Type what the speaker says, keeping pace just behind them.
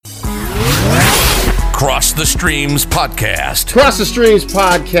Cross the Streams Podcast. Cross the Streams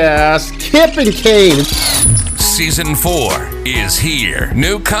Podcast, Kip and Kane. Season 4 is here.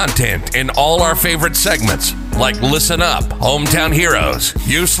 New content in all our favorite segments, like Listen Up, Hometown Heroes,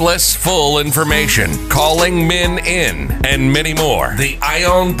 Useless Full Information, Calling Men In, and many more. The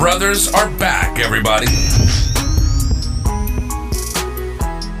Ione Brothers are back, everybody.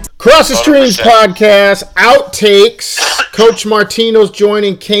 Cross the Streams Podcast, outtakes. Coach Martino's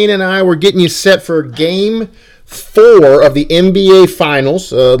joining Kane and I. We're getting you set for Game 4 of the NBA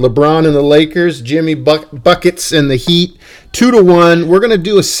Finals. LeBron and the Lakers, Jimmy Buckets and the Heat, 2-1. We're going to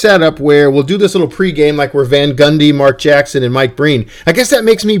do a setup where we'll do this little pregame like we're Van Gundy, Mark Jackson, and Mike Breen. I guess that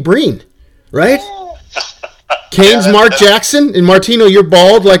makes me Breen, right? Kane's Mark Jackson, and Martino, you're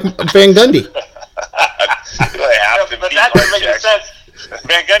bald like Van Gundy. But that doesn't make sense.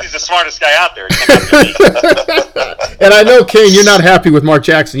 Van Gundy's the smartest guy out there. And I know, Kane, you're not happy with Mark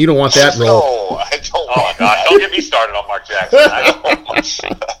Jackson. You don't want that role. No, I don't. Oh, my God. Don't get me started on Mark Jackson.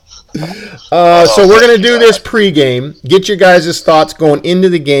 So we're going to do this pregame, get your guys' thoughts going into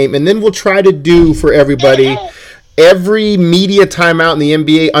the game, and then we'll try to do for everybody every media timeout in the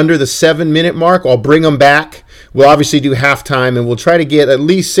NBA under the 7-minute mark. I'll bring them back. We'll obviously do halftime, and we'll try to get at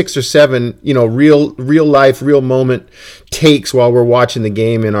least 6 or 7, real life, real moment takes while we're watching the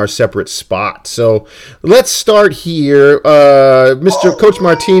game in our separate spots. So let's start here. Mr. Coach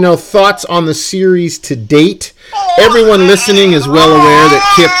Martino, thoughts on the series to date? Everyone listening is well aware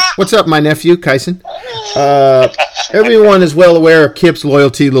that Kip, what's up, my nephew, Kyson? Everyone is well aware of Kip's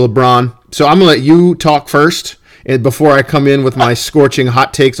loyalty to LeBron. So I'm going to let you talk first. And before I come in with my scorching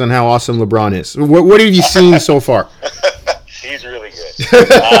hot takes on how awesome LeBron is. What have you seen so far? He's really good.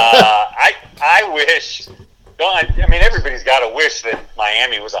 I wish, everybody's got to wish that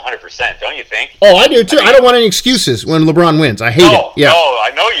Miami was 100%, don't you think? Oh, I do too. I don't want any excuses when LeBron wins. I hate it. Yeah. No,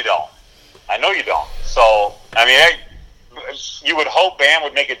 I know you don't. So, you would hope Bam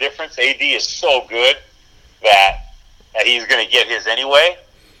would make a difference. AD is so good that he's going to get his anyway.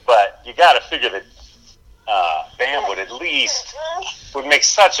 But you got to figure that Bam would make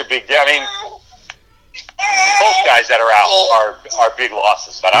such a big difference. Both guys that are out are big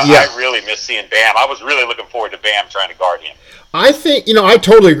losses, but I really miss seeing Bam. I was really looking forward to Bam trying to guard him. I think, I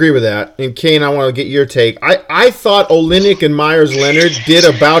totally agree with that. And Kane, I want to get your take. I thought Olynyk and Myers-Leonard did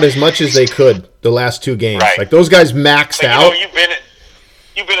about as much as they could the last 2 games. Right. Like those guys maxed out. You've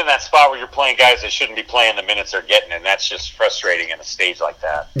been in that spot where you're playing guys that shouldn't be playing the minutes they're getting, and that's just frustrating in a stage like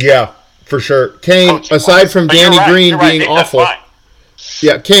that. Yeah. For sure. Kane, aside from Danny Green being awful.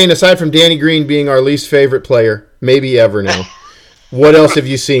 Yeah, Kane, aside from Danny Green being our least favorite player, maybe ever now, what else have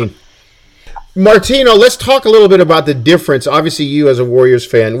you seen? Martino, let's talk a little bit about the difference. Obviously, you as a Warriors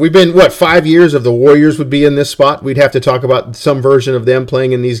fan, we've been, 5 years of the Warriors would be in this spot. We'd have to talk about some version of them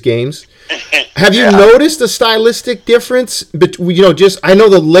playing in these games. Have you noticed a stylistic difference? I know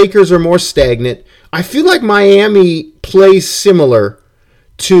the Lakers are more stagnant. I feel like Miami plays similar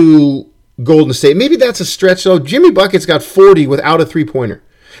to Golden State. Maybe that's a stretch, though. Jimmy Buckets got 40 without a three-pointer.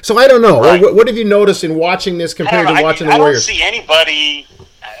 So I don't know. Right. What have you noticed in watching this compared to watching the Warriors? I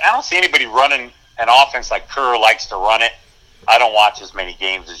don't see anybody running an offense like Kerr likes to run it. I don't watch as many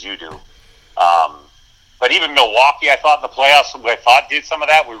games as you do. But even Milwaukee, I thought in the playoffs, did some of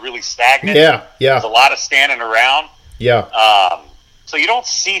that. We're really stagnant. Yeah. There's a lot of standing around. Yeah. So you don't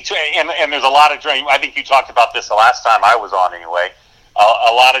see and there's a lot of driving. I think you talked about this the last time I was on anyway.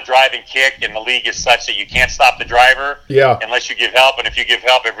 A lot of drive and kick, and the league is such that you can't stop the driver unless you give help. And if you give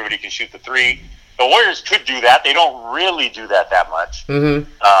help, everybody can shoot the three. The Warriors could do that. They don't really do that much. Mm-hmm.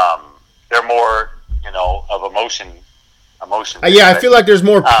 They're more, of emotion. I feel like there's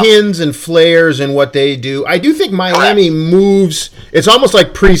more pins and flares in what they do. I do think Miami moves. It's almost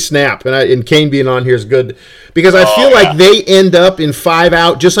like pre-snap, and Kane being on here is good because I feel like they end up in 5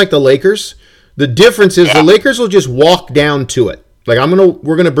 out, just like the Lakers. The difference is the Lakers will just walk down to it. Like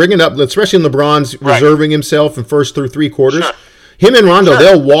we're gonna bring it up, especially in LeBron's reserving himself in first through 3 quarters. Sure. Him and Rondo,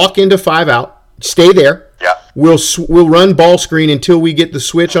 they'll walk into 5 out, stay there. Yeah. We'll run ball screen until we get the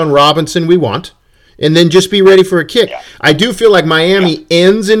switch on Robinson we want, and then just be ready for a kick. Yeah. I do feel like Miami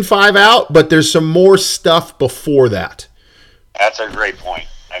ends in 5 out, but there's some more stuff before that. That's a great point.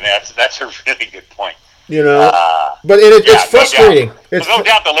 That's a really good point. But it's frustrating. There's no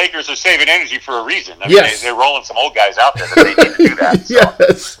doubt the Lakers are saving energy for a reason. They're rolling some old guys out there that they need to do that. So.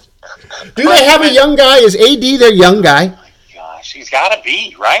 Yes. Do they have a young guy? Is AD their young guy? Oh my gosh, he's got to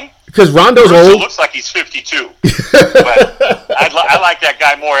be, right? Because Rondo's old. Looks like he's 52. But I like that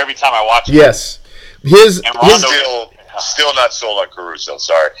guy more every time I watch him. Yes. Still not sold on Caruso,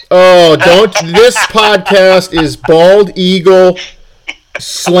 sorry. Oh, don't. This podcast is Bald Eagle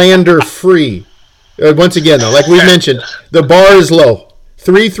slander free. Once again, though, like we mentioned, the bar is low.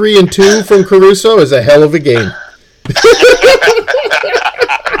 3-3-2 from Caruso is a hell of a game.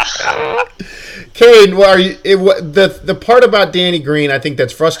 Kane, the part about Danny Green I think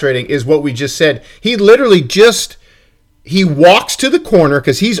that's frustrating is what we just said. He literally he walks to the corner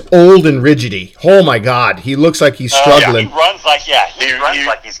because he's old and rigidy. Oh my God, he looks like he's struggling. He runs like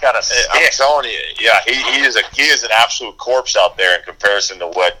he's got a stick. I'm telling you, he is an absolute corpse out there in comparison to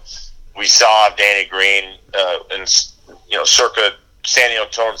what we saw of Danny Green in circa San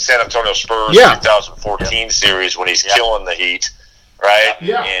Antonio Spurs 2014 series when he's killing the Heat, right?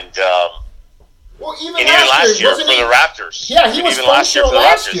 Yeah. And even even last year for the Raptors. Yeah, he was even last year for the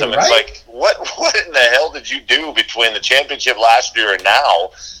Raptors. Year, I mean, it's like what in the hell did you do between the championship last year and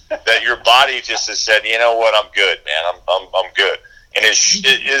now that your body just has said, you know what, I'm good, man, I'm good, and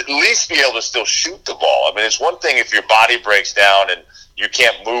at least be able to still shoot the ball. I mean, it's one thing if your body breaks down and you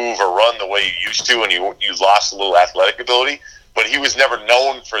can't move or run the way you used to, and you lost a little athletic ability. But he was never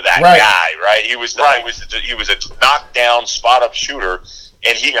known for that guy, right? He was a knockdown, spot up shooter.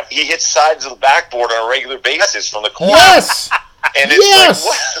 And he hits sides of the backboard on a regular basis from the corner. Yes! And it's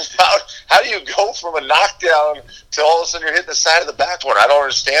like, how do you go from a knockdown to all of a sudden you're hitting the side of the backboard? I don't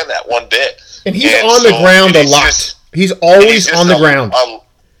understand that one bit. And he's on the ground a lot. He's always on the ground.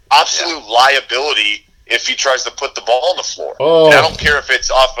 Absolute liability if he tries to put the ball on the floor. Oh. And I don't care if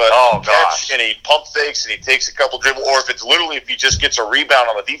it's off a catch and he pump fakes and he takes a couple dribbles, or if it's literally if he just gets a rebound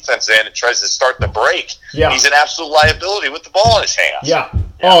on the defense end and tries to start the break. Yeah. He's an absolute liability with the ball in his hands. Yeah.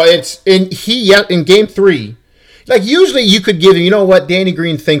 Oh, in game 3, like usually you could give him, you know what, Danny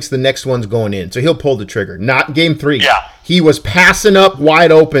Green thinks the next one's going in, so he'll pull the trigger. Not game 3. Yeah. He was passing up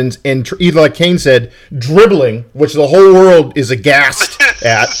wide opens and either, like Kane said, dribbling, which the whole world is aghast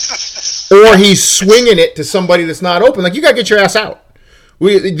at, or he's swinging it to somebody that's not open. Like, you got to get your ass out.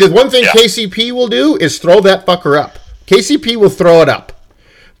 The one thing KCP will do is throw that fucker up. KCP will throw it up.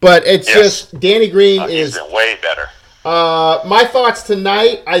 But it's just, Danny Green he's been way better. My thoughts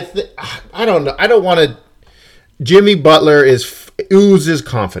tonight, I don't know. I don't want to. Jimmy Butler oozes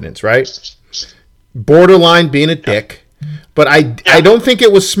confidence, right? Borderline being a dick. But I don't think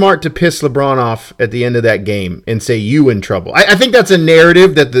it was smart to piss LeBron off at the end of that game and say you in trouble. I think that's a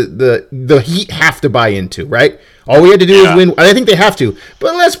narrative that the Heat have to buy into, right? All we had to do is win. I think they have to.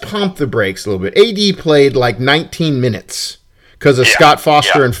 But let's pump the brakes a little bit. AD played like 19 minutes because of Scott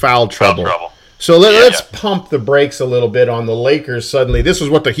Foster and foul trouble. So let's pump the brakes a little bit on the Lakers suddenly. This is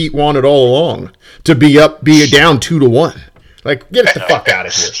what the Heat wanted all along, to be down 2-1. Like, get the fuck out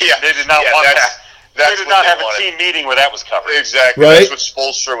of here. Yeah, they did not want that. They did not have a team meeting where that was covered. Exactly. Right? That's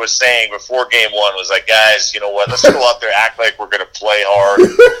what Spoelstra was saying before game 1. Was like, guys, you know what? Let's go out there, act like we're going to play hard.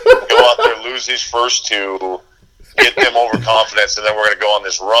 Go out there, lose these first 2, get them overconfidence, and then we're going to go on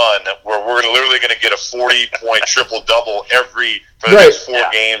this run where we're literally going to get a 40-point triple-double for the next 4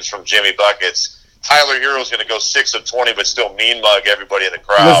 games from Jimmy Buckets. Tyler Hero's going to go 6 of 20, but still mean mug everybody in the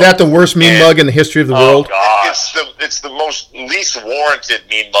crowd. Was that the worst mean mug in the history of the world? It's the most least warranted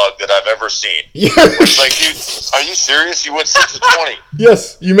mean mug that I've ever seen. Yeah. It's like, dude, are you serious? You went 6 of 20.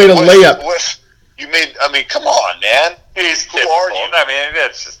 Yes, you made a layup. I mean, come on, man. Who are you? I mean,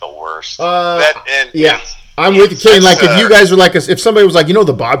 that's just the worst. I'm with you, Kane. Like, if you guys were like, if somebody was like,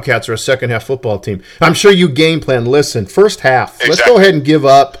 the Bobcats are a second-half football team, I'm sure you game plan, listen, first half, let's go ahead and give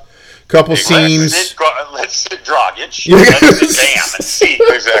up. Couple seams. Let's sit Dragic. Let's sit Bam and see.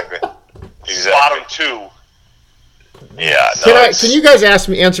 Exactly. Bottom 2. Yeah. Can you guys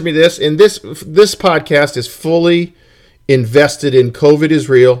answer me this? And this podcast is fully invested in COVID is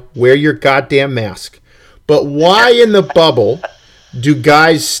real. Wear your goddamn mask. But why in the bubble do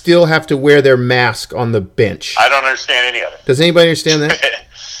guys still have to wear their mask on the bench? I don't understand any of it. Does anybody understand that?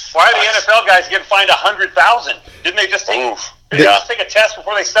 Why are the NFL guys getting fined $100,000? Didn't they just take a test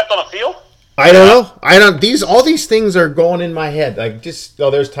before they stepped on the field? I don't know. All these things are going in my head. Like,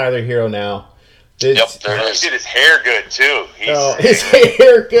 there's Tyler Hero now. There it is. He did his hair good too. His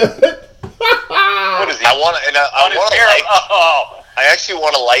hair good. What is he? I actually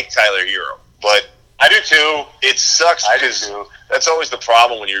want to like Tyler Hero, but I do too. It sucks because that's always the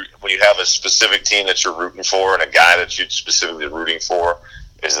problem when you have a specific team that you're rooting for and a guy that you're specifically rooting for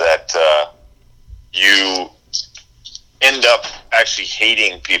is that you end up actually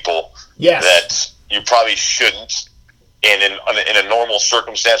hating people that you probably shouldn't, and in a normal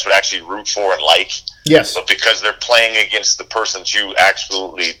circumstance would actually root for and like. Yes. But because they're playing against the person that you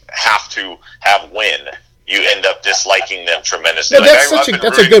absolutely have to have win, you end up disliking them tremendously. Yeah, that's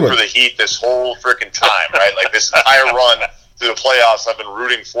a good one. For the Heat this whole freaking time, right? Like this entire run through the playoffs, I've been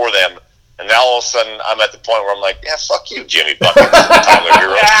rooting for them. And now all of a sudden, I'm at the point where I'm like, yeah, fuck you, Jimmy Buckets, Tyler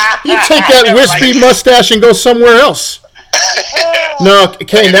Hero. You take take that wispy mustache and go somewhere else. No,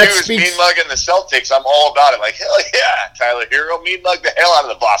 Kane, that speaks. Mean mugging the Celtics, I'm all about it. Like, hell yeah, Tyler Hero, mean mug the hell out of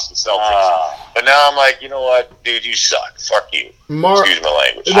the Boston Celtics. But now I'm like, you know what, dude, you suck. Fuck you. Excuse my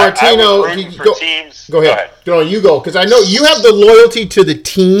language. Martino, go ahead. No, you go, because I know you have the loyalty to the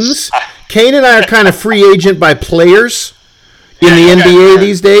teams. Kane and I are kind of free agent by players in the NBA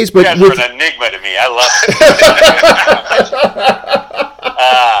these days. But you guys are an enigma to me. I love it.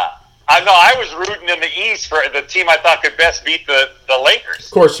 I was rooting in the East for the team I thought could best beat the Lakers.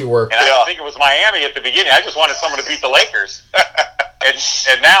 Of course you were. And I didn't think it was Miami at the beginning. I just wanted someone to beat the Lakers.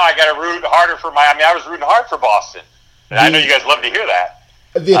 and now I got to root harder for Miami. I was rooting hard for Boston. And I know you guys love to hear that.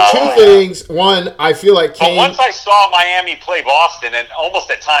 The two things. One, I feel like Kane. But once I saw Miami play Boston and almost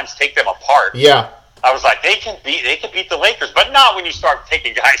at times take them apart. Yeah. I was like, they can beat the Lakers, but not when you start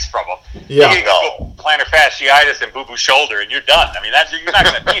taking guys from them. Yeah. You go plantar fasciitis and boo-boo shoulder, and you're done. I mean, you're not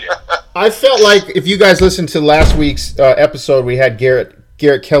going to beat it. I felt like if you guys listened to last week's episode, we had Garrett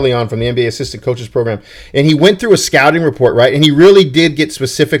Kelly on from the NBA Assistant Coaches Program, and he went through a scouting report, right? And he really did get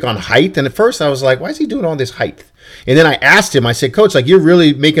specific on height. And at first, I was like, why is he doing all this height? And then I asked him, I said, Coach, like, you're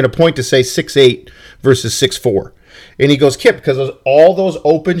really making a point to say 6'8" versus 6'4". And he goes, Kip, because all those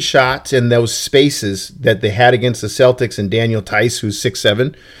open shots and those spaces that they had against the Celtics and Daniel Tice, who's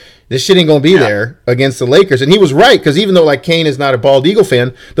 6'7", this shit ain't going to be there against the Lakers. And he was right, because even though, like, Kane is not a Bald Eagle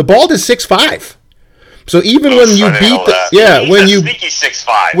fan, the Bald is 6'5". So even when you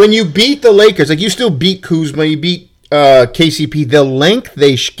when you beat the Lakers, like, you still beat Kuzma, you beat KCP, the length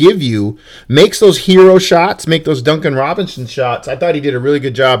they give you makes those hero shots, make those Duncan Robinson shots. I thought he did a really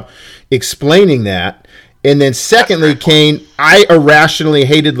good job explaining that. And then secondly, Kane, I irrationally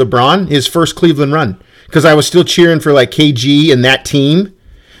hated LeBron, his first Cleveland run, because I was still cheering for like KG and that team.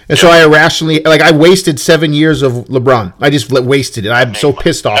 And so I irrationally, like, I wasted 7 years of LeBron. I just wasted it. I'm so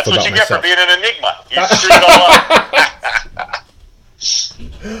pissed off about myself. That's what you get for being an enigma. You screwed it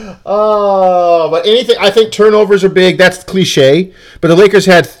all up. But anything, I think turnovers are big. That's cliche. But the Lakers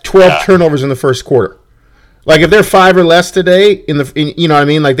had 12 turnovers in the first quarter. Like, if they're 5 or less today, you know what I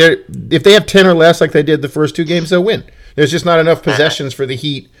mean? Like, if they have 10 or less like they did the first 2 games, they'll win. There's just not enough possessions for the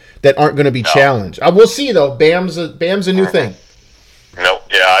Heat that aren't going to be challenged. We'll see, though. Bam's a new thing. No,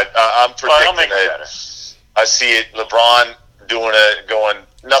 yeah, I'm predicting that. I see it. LeBron going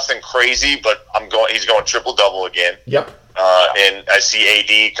nothing crazy, but he's going triple-double again. Yep. And I see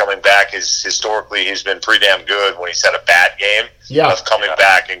AD coming back. Historically, he's been pretty damn good when he's had a bad game. Yeah. Of coming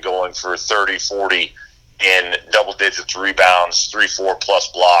back and going for 30, 40 in double digits rebounds, 3-4 plus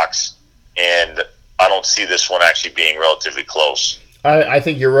blocks, and I don't see this one actually being relatively close. I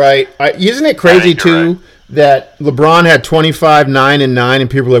think you're right. Isn't it crazy too that LeBron had 25, 9, and 9, and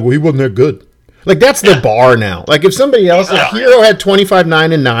people are like, well, he wasn't that good. Like, that's the bar now. Like, if somebody else, if Hero had 25,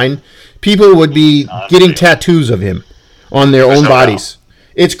 9, and 9, people would be getting tattoos of him on their own bodies.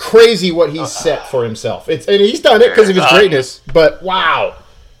 It's crazy what he's set for himself. And he's done it because of his greatness. But wow.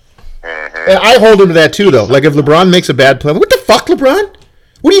 And I hold him to that too, though. Like, if LeBron makes a bad play, what the fuck, LeBron?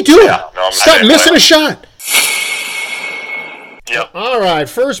 What are you doing? Stop missing a shot. Yep. All right,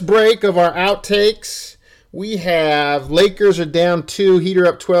 first break of our outtakes. We have Lakers are down 2, Heat are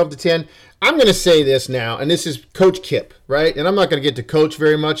up 12-10. I'm going to say this now, and this is Coach Kip, right? And I'm not going to get to coach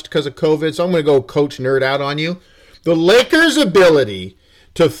very much because of COVID, so I'm going to go coach nerd out on you. The Lakers' ability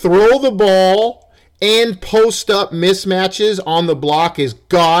to throw the ball and post up mismatches on the block is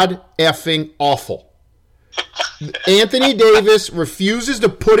god-effing awful. Anthony Davis refuses to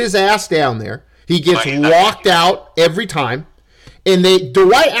put his ass down there. He gets walked out every time. And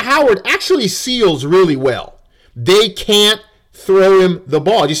Dwight Howard actually seals really well. They can't throw him the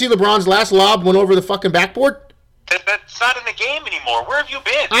ball. You see LeBron's last lob went over the fucking backboard? That's not in the game anymore. Where have you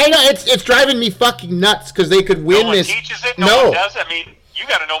been? I know. It's driving me fucking nuts because they could win this. No one teaches it? No one does? I mean, you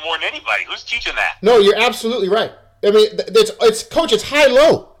got to know more than anybody. Who's teaching that? No, you're absolutely right. I mean, Coach, it's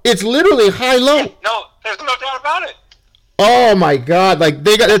high-low. It's literally high-low. No, there's no doubt about it. Oh, my God. Like,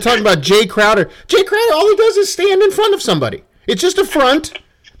 they're talking about Jay Crowder. Jay Crowder, all he does is stand in front of somebody. It's just a front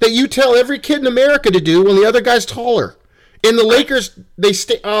that you tell every kid in America to do when the other guy's taller. In the Lakers, they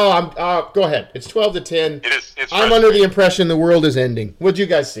stay. Go ahead. It's 12-10. I'm under the impression the world is ending. What'd you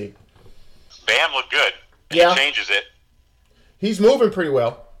guys see? Bam looked good. He changes it. He's moving pretty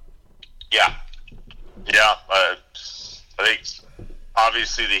well. Yeah. I think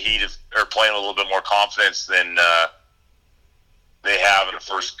obviously the Heat are playing a little bit more confidence than they have in the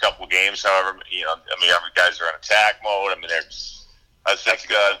first couple of games. However, every guys are in attack mode. I mean, I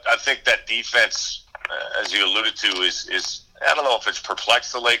think that defense, as you alluded to, is I don't know if it's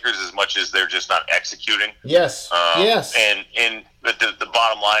perplexed the Lakers as much as they're just not executing. Yes. Yes. And but the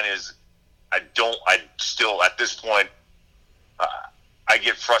bottom line is still at this point, I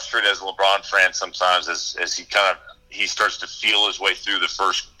get frustrated as a LeBron fan sometimes as he starts to feel his way through the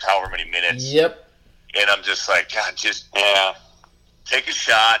first however many minutes. Yep. And I'm just like, God, take a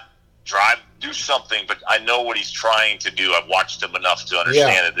shot, drive, do something. But I know what he's trying to do. I've watched him enough to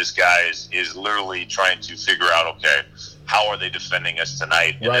understand that this guy is literally trying to figure out, okay, how are they defending us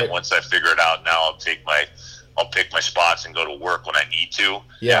tonight? And then once I figure it out, now I'll pick my spots and go to work when I need to.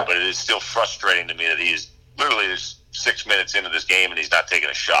 Yeah. But it is still frustrating to me that he's literally 6 minutes into this game and he's not taking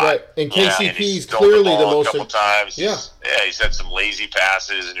a shot. Right. And KCP and he's is clearly the most. A couple times. Yeah. He's had some lazy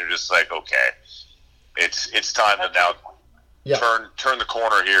passes, and you're just like, okay, it's time to now turn the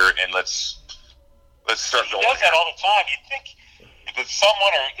corner here and let's start going. He does that all the time. You'd think that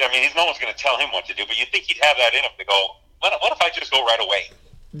someone, no one's going to tell him what to do, but you'd think he'd have that in him to go, what if I just go right away?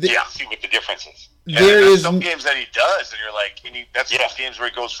 See what the difference is. There's some games that he does, and you're like, that's those games where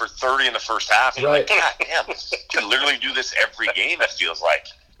he goes for 30 in the first half. And you're like, God damn, you can literally do this every game, it feels like.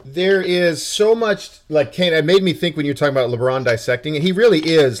 There is so much, like, Kane, it made me think when you're talking about LeBron dissecting it. He really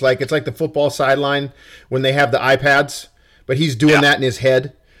is. Like, it's like the football sideline when they have the iPads, but he's doing that in his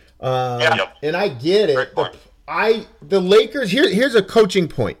head. And I get it. The Lakers, here's a coaching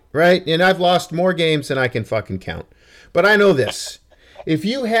point, right? And I've lost more games than I can fucking count. But I know this. If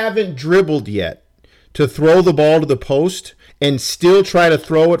you haven't dribbled yet to throw the ball to the post and still try to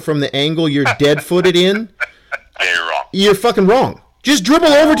throw it from the angle you're dead-footed in, you're wrong. You're fucking wrong. Just dribble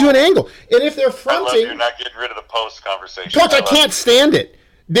over to an angle. And if they're fronting... You're not getting rid of the post conversation. Coach, I can't stand it.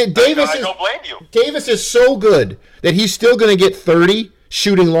 I don't blame you. Davis is so good that he's still going to get 30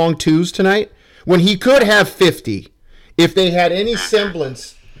 shooting long twos tonight when he could have 50 if they had any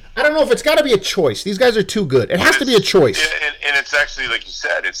semblance. I don't know if it's got to be a choice. These guys are too good. It has to be a choice. And it's actually, like you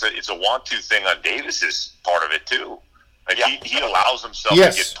said, it's a want-to thing on Davis's part of it, too. Like he allows himself to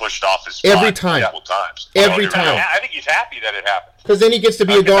get pushed off his spot every time. Multiple times. Every time. I think he's happy that it happened. Because then he gets to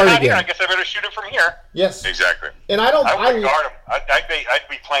be a guard again. I guess I better shoot him from here. Yes. Exactly. And I wouldn't guard him. I'd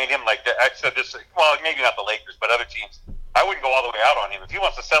be playing him like that. I said this, well, maybe not the Lakers, but other teams. I wouldn't go all the way out on him. If he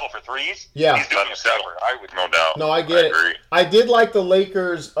wants to settle for threes, he's doing a favor. I would. No doubt. No, I get it. Agree. I did like the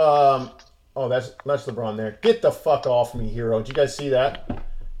Lakers. That's LeBron there. Get the fuck off me, hero. Did you guys see that?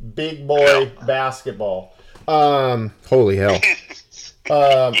 Big boy basketball. Holy hell.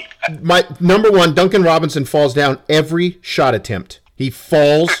 My number one, Duncan Robinson falls down every shot attempt. He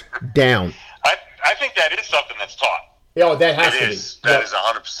falls down. I think that is something that's taught. Yeah, that has to be. That is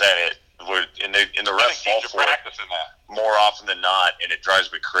 100% it. And the refs fall for practicing that more often than not, and it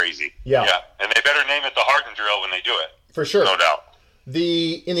drives me crazy. Yeah. And they better name it the Harden drill when they do it. For sure. No doubt.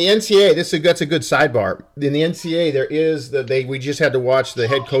 In the NCAA, that's a good sidebar. In the NCAA, there is we just had to watch the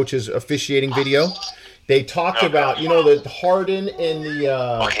head coach's officiating video. They talked about the Harden and the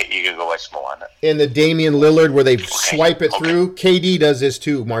you can go watch more on it. And the Damian Lillard where they swipe it through. KD does this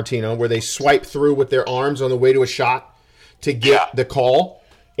too, Martino, where they swipe through with their arms on the way to a shot to get the call.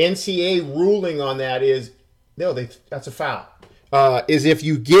 NCAA ruling on that is that's a foul. Is if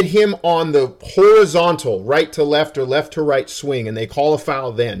you get him on the horizontal right to left or left to right swing and they call a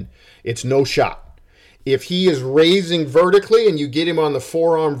foul, then it's no shot. If he is raising vertically and you get him on the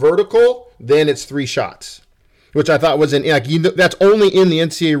forearm vertical, then it's 3 shots, which I thought was that's only in the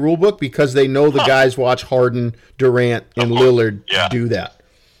NCAA rulebook because they know the guys watch Harden, Durant, and Lillard do that.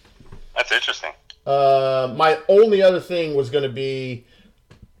 That's interesting. My only other thing was going to be,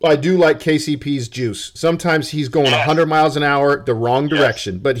 I do like KCP's juice. Sometimes he's going 100 miles an hour the wrong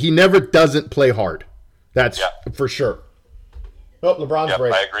direction, but he never doesn't play hard. That's for sure. Oh, LeBron's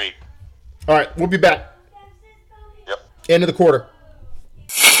break. I agree. All right, we'll be back. Yep. End of the quarter.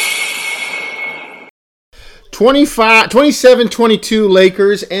 27-22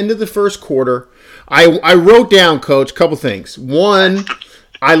 Lakers, end of the first quarter. I wrote down, Coach, a couple things. One,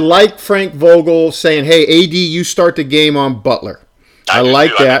 I like Frank Vogel saying, hey, AD, you start the game on Butler. I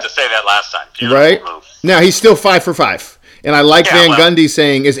like that. I meant to say that last time. Beautiful right? Move. Now, he's still 5 for 5. And I like Van Gundy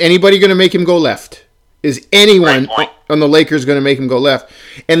saying, is anybody going to make him go left? Is anyone on the Lakers going to make him go left?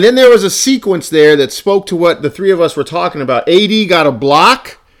 And then there was a sequence there that spoke to what the three of us were talking about. AD got a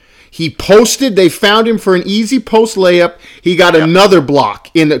block. He posted. They found him for an easy post layup. He got another block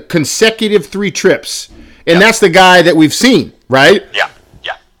in a consecutive 3 trips. And that's the guy that we've seen, right? Yeah.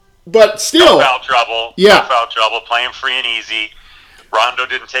 But still. No foul trouble. Yeah. No foul trouble. Playing free and easy. Rondo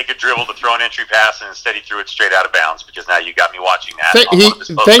didn't take a dribble to throw an entry pass, and instead he threw it straight out of bounds because now you got me watching that.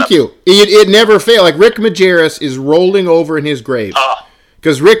 Thank you. It never failed. Like Rick Majerus is rolling over in his grave.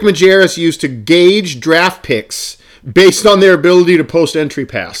 Because Rick Majerus used to gauge draft picks based on their ability to post entry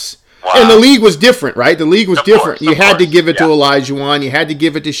pass. Wow. And the league was different, right? The league was different. You had to give it to Olajuwon. You had to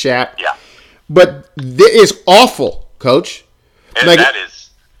give it to Shaq. Yeah. But it's awful, Coach. And Like, that is.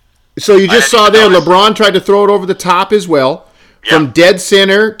 so you just saw there, notice. LeBron tried to throw it over the top as well. Yeah. From dead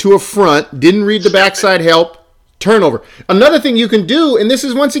center to a front, didn't read the backside help, turnover. Another thing you can do, and this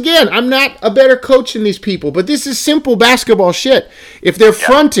is once again, I'm not a better coach than these people, but this is simple basketball shit. If they're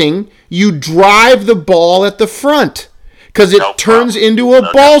fronting, you drive the ball at the front because it No turns problem. into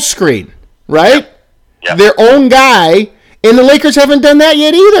a ball screen, right? Yep. Their own guy, and the Lakers haven't done that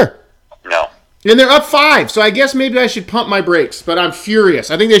yet either. No. And they're up 5, so I guess maybe I should pump my brakes, but I'm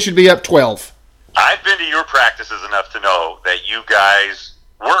furious. I think they should be up 12. I've been to your practices enough to know that you guys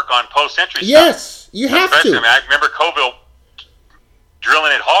work on post-entry stuff. Yes, you have Especially, to. I mean, I remember Coville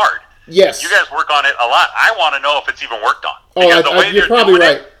drilling it hard. Yes. You guys work on it a lot. I want to know if it's even worked on. Oh, Because the way you're they're probably doing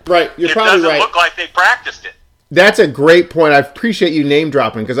right. Right, you're it probably doesn't right. look like they practiced it. That's a great point. I appreciate you name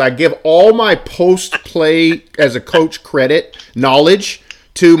dropping because I give all my post play as a coach credit, knowledge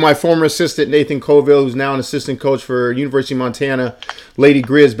to my former assistant Nathan Coville, who's now an assistant coach for University of Montana Lady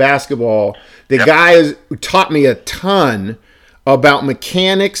Grizz basketball. The guy has taught me a ton about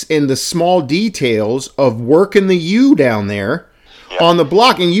mechanics and the small details of working the U down there on the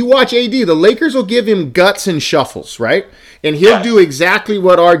block. And you watch AD, the Lakers will give him guts and shuffles, right? And he'll do exactly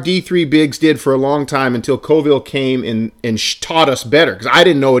what our D3 bigs did for a long time until Coville came and taught us better, because I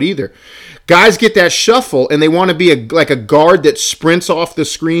didn't know it either. Guys get that shuffle, and they want to be like a guard that sprints off the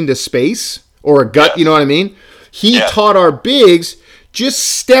screen to space, or a gut, you know what I mean? He taught our bigs, just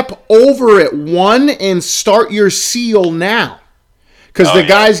step over at 1 and start your seal now. Because the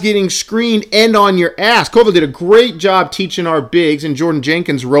guy's getting screened and on your ass. Coville did a great job teaching our bigs, and Jordan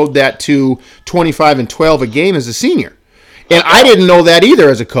Jenkins rode that to 25 and 12 a game as a senior. And I didn't know that either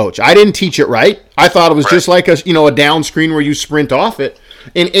as a coach. I didn't teach it right. I thought it was just like a down screen where you sprint off it.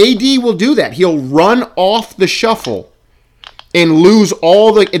 And AD will do that. He'll run off the shuffle and lose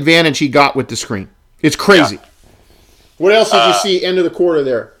all the advantage he got with the screen. It's crazy. Yeah. What else did you see end of the quarter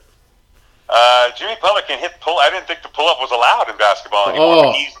there? Jimmy Butler can hit pull. I didn't think the pull-up was allowed in basketball anymore.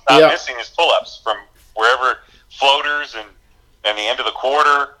 But he's not missing his pull-ups from wherever, floaters and the end of the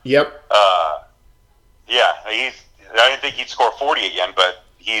quarter. Yep. I didn't think he'd score 40 again, but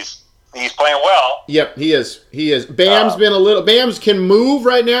he's playing well. Yep, he is. He is. Bam's been a little. Bam's can move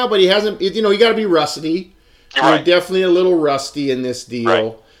right now, but he hasn't. You got to be rusty. You're definitely a little rusty in this deal.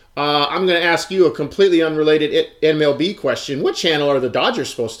 Right. I'm going to ask you a completely unrelated MLB question. What channel are the Dodgers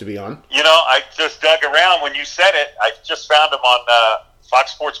supposed to be on? I just dug around when you said it. I just found them on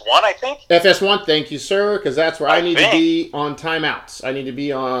Fox Sports 1, I think. FS1, thank you, sir, because that's where I need to be on timeouts. I need to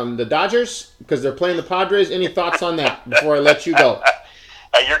be on the Dodgers because they're playing the Padres. Any thoughts on that before I let you go?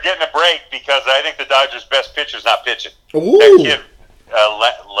 You're getting a break because I think the Dodgers' best pitcher's not pitching. Ooh. That kid,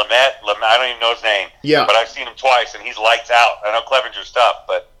 Lamet, I don't even know his name. Yeah. But I've seen him twice, and he's lights out. I know Clevenger's tough,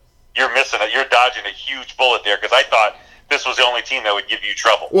 but you're missing it. You're dodging a huge bullet there because I thought this was the only team that would give you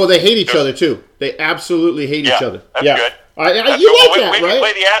trouble. Well, they hate each other, too. They absolutely hate each other. That's good. You like that, right? We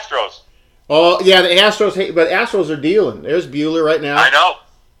play the Astros. Oh, yeah, the Astros hate, but Astros are dealing. There's Bueller right now. I know.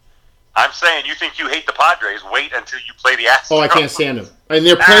 I'm saying you think you hate the Padres. Wait until you play the Astros. Oh, I can't stand them. And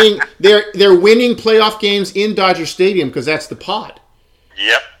they're playing. They're winning playoff games in Dodger Stadium because that's the pod.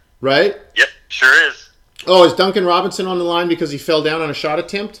 Yep. Right? Yep. Sure is. Oh, is Duncan Robinson on the line because he fell down on a shot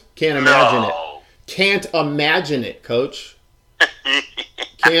attempt? Can't imagine it. Can't imagine it, Coach.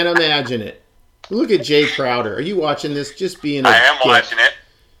 Can't imagine it. Look at Jay Crowder. Are you watching this? Just being a I am dick. watching it.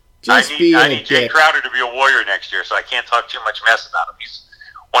 I need Jay Crowder to be a Warrior next year, so I can't talk too much mess about him. He's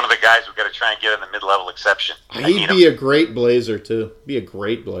one of the guys we've got to try and get in the mid-level exception. He'd be a great Blazer, too. Be a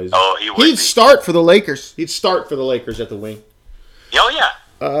great Blazer. Oh, he would. He'd start for the Lakers. He'd start for the Lakers at the wing. Oh, yeah.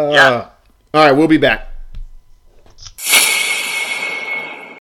 Yeah. All right, we'll be back.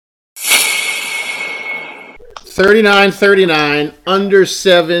 $39-39, under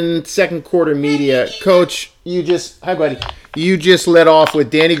 7, second quarter media. Coach, hi buddy. You just let off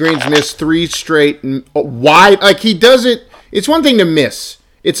with Danny Green's missed 3 straight wide. Like he does it. It's one thing to miss.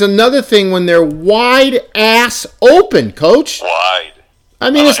 It's another thing when they're wide ass open, Coach. Wide.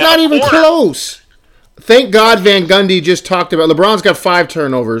 I mean, it's not even close. Thank God Van Gundy just talked about. LeBron's got 5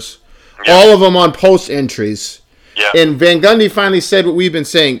 turnovers, all of them on post entries. Yeah. And Van Gundy finally said what we've been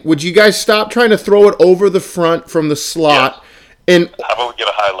saying. Would you guys stop trying to throw it over the front from the slot? Yeah. And how about we get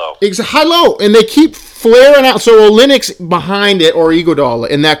a high-low? It's a high-low, and they keep flaring out. So Olenek's behind it, or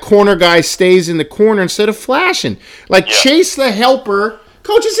Iguodala, and that corner guy stays in the corner instead of flashing. Chase the helper.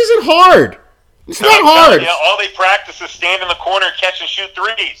 Coach, this isn't hard. It's not hard. All they practice is stand in the corner and catch and shoot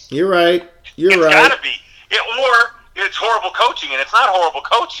threes. You're right. It's got to be. Or it's horrible coaching, and it's not horrible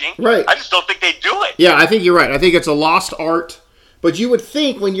coaching. Right. I just don't think they do it. Yeah, I think you're right. I think it's a lost art But you would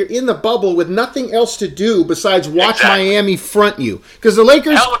think when you're in the bubble with nothing else to do besides watch Miami front you. Because the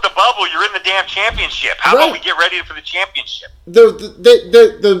Lakers... Hell with the bubble, you're in the damn championship. How about we get ready for the championship?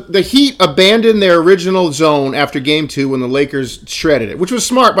 The Heat abandoned their original zone after Game 2 when the Lakers shredded it, which was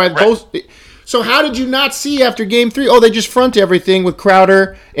smart by both... So how did you not see after Game 3, they just front everything with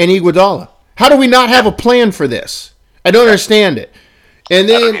Crowder and Iguodala? How do we not have a plan for this? I don't understand it. And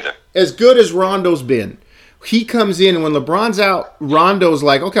then, as good as Rondo's been... He comes in, and when LeBron's out, Rondo's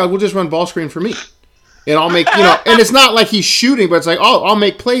like, okay, we'll just run ball screen for me. And I'll make, and it's not like he's shooting, but it's like, I'll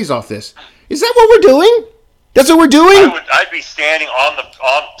make plays off this. Is that what we're doing? That's what we're doing? I'd be standing on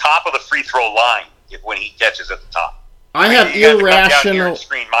top of the free throw line when he catches at the top. I have irrational...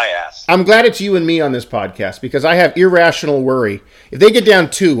 Screen my ass. I'm glad it's you and me on this podcast, because I have irrational worry. If they get down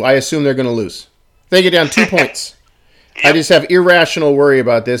 2, I assume they're going to lose. If they get down 2 points... Yep. I just have irrational worry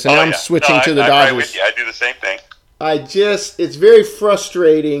about this, and I'm switching to the Dodgers. I'm with you. I do the same thing. It's very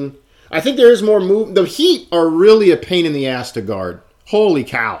frustrating. I think there is more movement. The Heat are really a pain in the ass to guard. Holy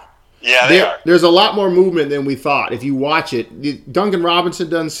cow. Yeah, they are. There's a lot more movement than we thought. If you watch it, Duncan Robinson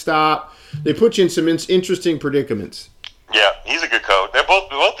doesn't stop. They put you in some interesting predicaments. Yeah, he's a good coach. They're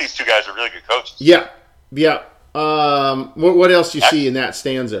both these two guys are really good coaches. Yeah. What else do you see in that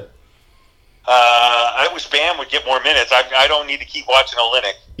stanza? I wish Bam would get more minutes. I don't need to keep watching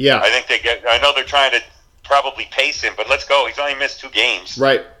Olynyk. Yeah. I know they're trying to probably pace him, but let's go. He's only missed 2 games.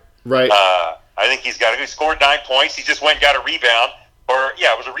 Right. I think he scored 9 points. He just went and got a rebound.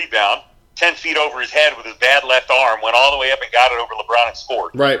 It was a rebound. 10 feet over his head with his bad left arm, went all the way up and got it over LeBron and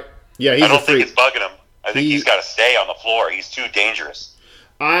scored. Right. Yeah, I don't think it's bugging him. I think he's got to stay on the floor. He's too dangerous.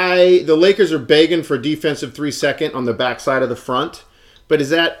 The Lakers are begging for defensive 3-second on the backside of the front. But is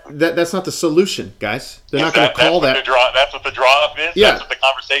that's not the solution, guys? They're not going to call that. That's what the draw-up is? Yeah. That's what the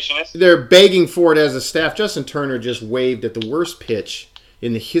conversation is? They're begging for it as a staff. Justin Turner just waved at the worst pitch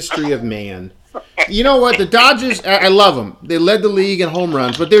in the history of man. You know what? The Dodgers, I love them. They led the league in home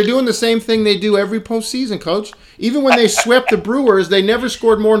runs, but they're doing the same thing they do every postseason, Coach. Even when they swept the Brewers, they never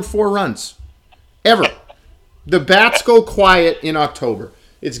scored more than 4 runs. Ever. The bats go quiet in October.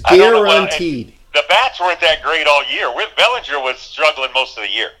 It's guaranteed. The bats weren't that great all year. Bellinger was struggling most of the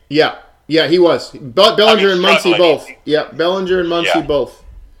year. Yeah, he was. Bellinger and Muncy both. Yeah, Bellinger and Muncy both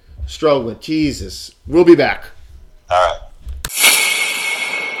struggling. Jesus. We'll be back. All right.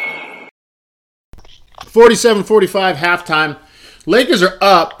 47-45 halftime. Lakers are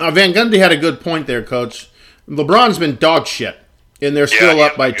up. Van Gundy had a good point there, Coach. LeBron's been dog shit, and they're still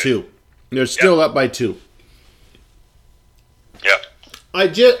up by 2. They're still up by 2. Yep.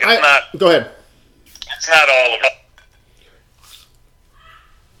 Go ahead. It's not all of it.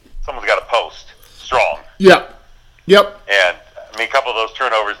 Someone's got to post strong. Yep. And a couple of those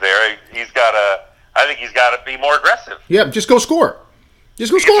turnovers there. I think he's got to be more aggressive. Yeah, just go score.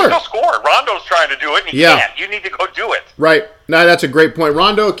 Just go score. Rondo's trying to do it, and he can't. You need to go do it. Right. No, that's a great point.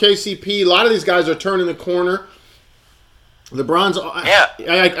 Rondo, KCP, a lot of these guys are turning the corner. LeBron's.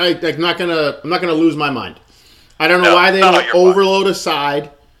 I'm not gonna lose my mind. I don't know why they don't overload a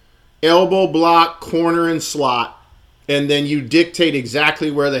side. Elbow block, corner, and slot, and then you dictate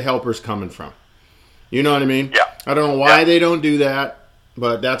exactly where the helper's coming from. You know what I mean? Yeah. I don't know why they don't do that,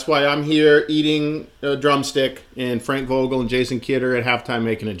 but that's why I'm here eating a drumstick, and Frank Vogel and Jason Kidd are at halftime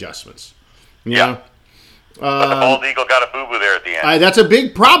making adjustments. You know? But the bald eagle got a boo-boo there at the end. That's a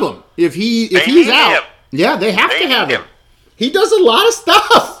big problem. If he's out, they have to have him. He does a lot of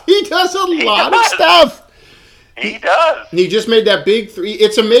stuff. He does stuff. He does. He just made that big 3.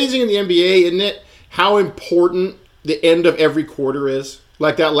 It's amazing in the NBA, isn't it, how important the end of every quarter is?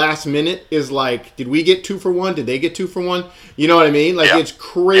 Like that last minute is like, did we get 2 for 1? Did they get 2 for 1? You know what I mean? Like it's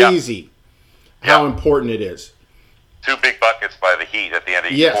crazy how important it is. 2 big buckets by the Heat at the end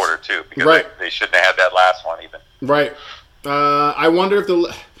of each quarter too, because they shouldn't have had that last one even. Right. I wonder if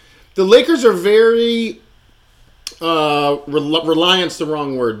the Lakers are very reliant's the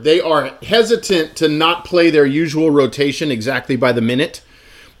wrong word. They are hesitant to not play their usual rotation exactly by the minute.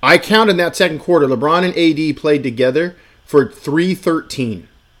 I counted that second quarter. LeBron and AD played together for 3:13.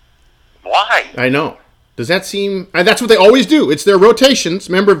 Why? I know. Does that seem... that's what they always do. It's their rotations.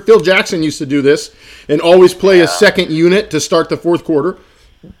 Remember, Phil Jackson used to do this and always play a second unit to start the fourth quarter.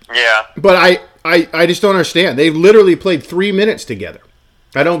 Yeah. But I just don't understand. They've literally played 3 minutes together.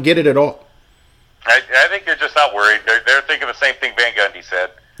 I don't get it at all. I think they're just not worried. They're thinking the same thing Van Gundy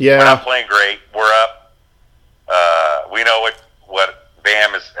said. Yeah. We're not playing great. We're up. We know what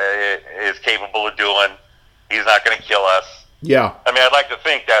Bam is capable of doing. He's not going to kill us. Yeah. I mean, I'd like to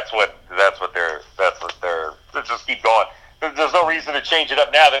think that's what they're let's just keep going. There's no reason to change it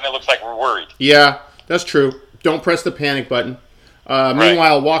up now. Then it looks like we're worried. Yeah, that's true. Don't press the panic button.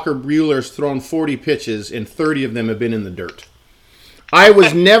 Meanwhile, Walker Buehler's thrown 40 pitches, and 30 of them have been in the dirt. I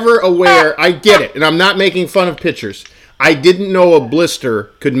was never aware. I get it, and I'm not making fun of pitchers. I didn't know a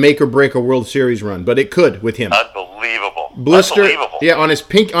blister could make or break a World Series run, but it could with him. Unbelievable. Blister, Unbelievable. yeah, on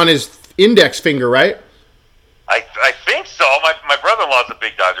his index finger, right? I think so. My brother-in-law's a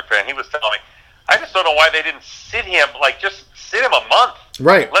big Dodger fan. He was telling me, I just don't know why they didn't sit him, just sit him a month.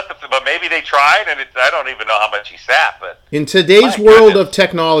 Right. But maybe they tried, and I don't even know how much he sat. But in today's world of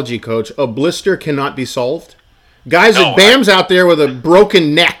technology, Coach, a blister cannot be solved. Guys, Bam's out there with a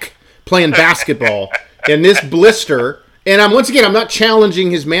broken neck playing basketball, and this blister, and I'm not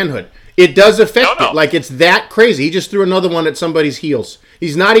challenging his manhood. It does affect it. Like, it's that crazy. He just threw another one at somebody's heels.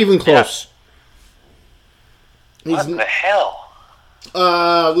 He's not even close. What the hell?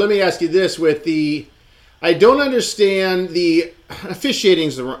 Let me ask you this: I don't understand the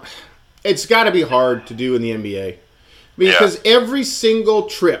officiating's it's got to be hard to do in the NBA because every single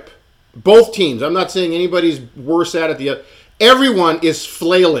trip, both teams. I'm not saying anybody's worse at it. Everyone is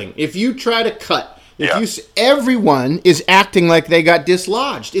flailing. If you try to cut, everyone is acting like they got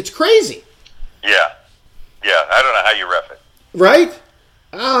dislodged. It's crazy. Yeah. I don't know how you ref it. Right?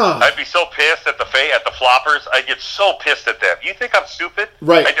 Oh. I'd be so pissed at the floppers. I'd get so pissed at them. You think I'm stupid?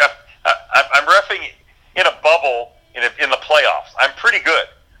 Right. I'm reffing in a bubble in the playoffs. I'm pretty good.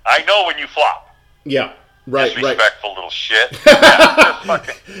 I know when you flop. Yeah. Right. Disrespectful little shit. I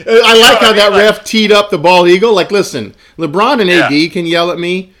like how that ref teed up the bald eagle. Like, listen, LeBron and AD can yell at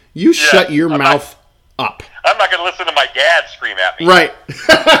me. You shut your mouth up. I'm not going to listen to my dad scream at me. Right.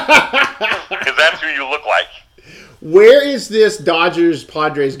 Because that's who you look like. Where is this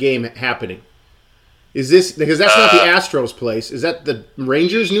Dodgers-Padres game happening? Is this because that's not the Astros place? Is that the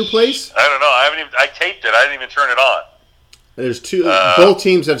Rangers' new place? I don't know. I taped it. I didn't even turn it on. There's two. Both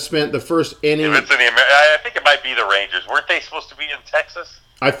teams have spent the first inning. If it's in I think it might be the Rangers. Weren't they supposed to be in Texas?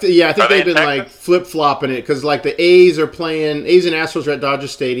 I think they've been like flip-flopping it because like the A's and Astros are at Dodger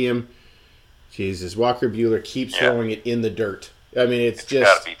Stadium. Jesus, Walker Buehler keeps throwing it in the dirt. I mean, it's just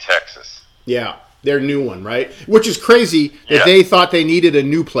got to be Texas. Yeah, their new one, right? Which is crazy that they thought they needed a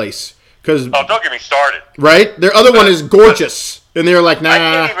new place. Don't get me started. Right? Their other one is gorgeous. And they're like, nah.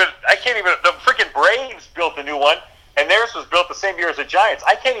 I can't even. The freaking Braves built a new one, and theirs was built the same year as the Giants.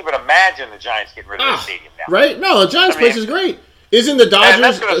 I can't even imagine the Giants getting rid of their stadium now. Right? No, the Giants place is great. Isn't the Dodgers... And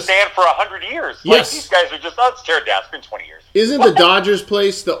that's going to stand for 100 years. Yes. Like, these guys are just, let's tear it down. It's been 20 years. Isn't the Dodgers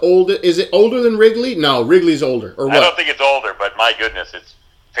place the oldest... Is it older than Wrigley? No, Wrigley's older. Or what? I don't think it's older, but my goodness, it's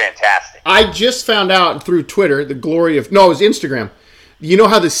fantastic. I just found out through Twitter the glory of... No, it was Instagram. You know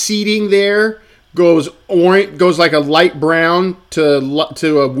how the seating there goes orange, goes like a light brown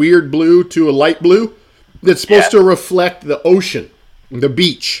to a weird blue to a light blue? That's supposed to reflect the ocean, the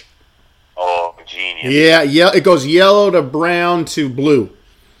beach. Oh, genius. Yeah, it goes yellow to brown to blue.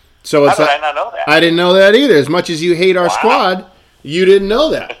 So it's How did I not know that? I didn't know that either. As much as you hate our squad, you didn't know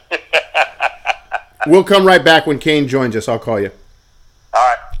that. We'll come right back when Kane joins us. I'll call you. All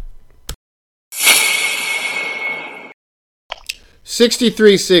right.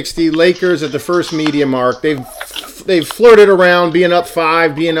 63-60, Lakers at the first media mark. They've flirted around being up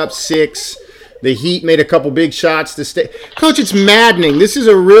 5, being up 6. The Heat made a couple big shots to stay. Coach, it's maddening. This is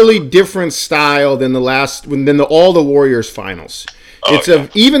a really different style than all the Warriors finals.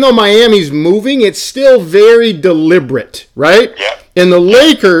 Even though Miami's moving, it's still very deliberate, right? Yeah. And the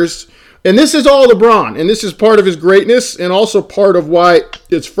Lakers, and this is all LeBron, and this is part of his greatness and also part of why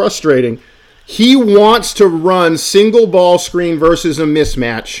it's frustrating. He wants to run single ball screen versus a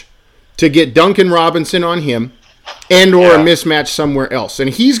mismatch to get Duncan Robinson on him and or a mismatch somewhere else. And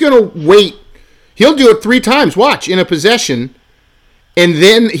he's going to wait. He'll do it 3 times, watch, in a possession, and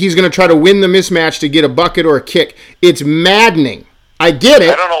then he's going to try to win the mismatch to get a bucket or a kick. It's maddening. I get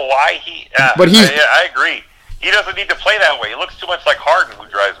it. I don't know why I agree. He doesn't need to play that way. He looks too much like Harden, who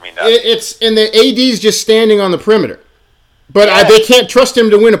drives me nuts. And the AD's just standing on the perimeter. But they can't trust him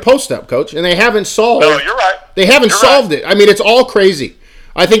to win a post-up, Coach, and they haven't solved it. No, you're right. They haven't solved it. I mean, it's all crazy.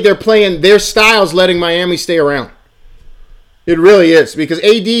 I think they're playing their styles, letting Miami stay around. It really is, because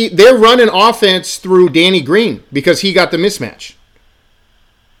AD, they're running offense through Danny Green because he got the mismatch.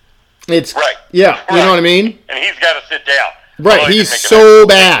 It's right. Yeah, you know what I mean? And he's got to sit down. Right, he's so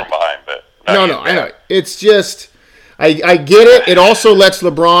bad. I know. It's just, I get it. It also lets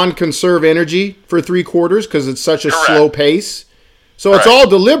LeBron conserve energy for 3 quarters because it's such a slow pace. So it's all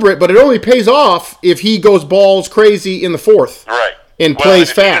deliberate, but it only pays off if he goes balls crazy in the 4th. Right. And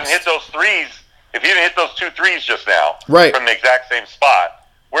plays fast. If he didn't hit those 2 threes just now from the exact same spot,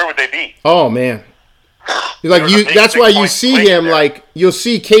 where would they be? Oh, man. That's why you see him, you'll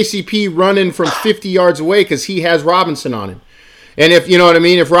see KCP running from 50 yards away because he has Robinson on him. And if you know what I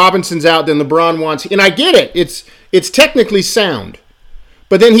mean, if Robinson's out, then LeBron wants. And I get it. It's technically sound,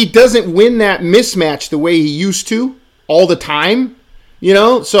 but then he doesn't win that mismatch the way he used to all the time. You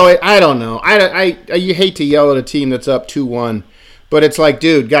know, so I don't know. You hate to yell at a team that's up 2-1, but it's like,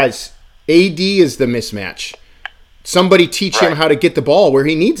 dude, guys, AD is the mismatch. Somebody teach him how to get the ball where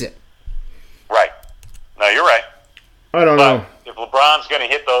he needs it. Right. No, you're right. I don't know. If LeBron's going to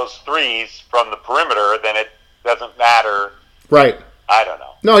hit those threes from the perimeter, then it doesn't matter. Right. I don't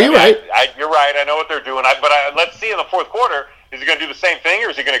know. No, you're right. You're right. I know what they're doing. But let's see in the fourth quarter, is he going to do the same thing or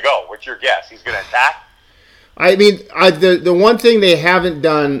is he going to go? What's your guess? He's going to attack? I mean, the one thing they haven't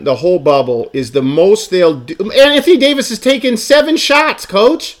done the whole bubble is the most they'll do. And Anthony Davis has taken 7 shots,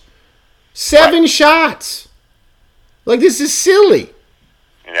 Coach. 7 shots. Like, this is silly.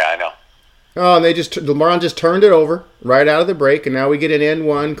 Yeah, I know. Oh, and LeBron just turned it over right out of the break, and now we get an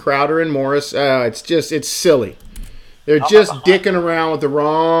N1, Crowder and Morris. It's silly. They're just dicking around with the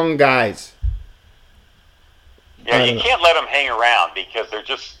wrong guys. Yeah, you can't let them hang around because they're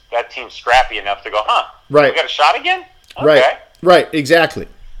just, that team's scrappy enough to go, right. We got a shot again? Okay. Right, exactly.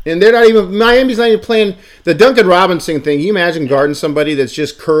 And they're not even, Miami's not even playing the Duncan Robinson thing. Can you imagine guarding somebody that's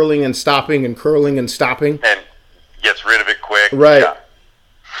just curling and stopping and curling and stopping? And gets rid of it quick. Right. Yeah.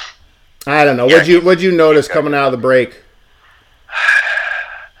 I don't know. What'd you notice coming out of the break?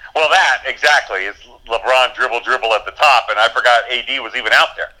 Well, that, exactly. It's LeBron dribble at the top, and I forgot AD was even out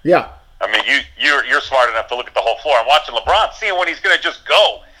there. Yeah. I mean, you're smart enough to look at the whole floor. I'm watching LeBron, seeing when he's going to just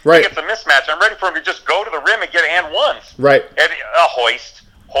go. Right. He gets a mismatch. I'm ready for him to just go to the rim and get and ones. Right. And a hoist.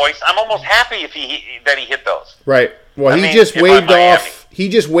 I'm almost happy that he hit those. Right. Well, he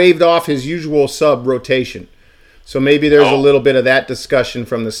just waved off his usual sub rotation. So maybe there's a little bit of that discussion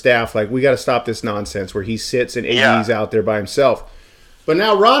from the staff, like, we got to stop this nonsense where he sits and AD's out there by himself. But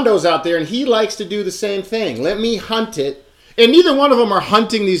now Rondo's out there, and he likes to do the same thing. Let me hunt it. And neither one of them are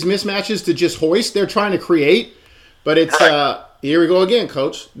hunting these mismatches to just hoist. They're trying to create. But it's here we go again,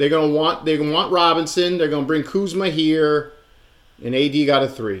 Coach. They're gonna want Robinson. They're gonna bring Kuzma here, and AD got a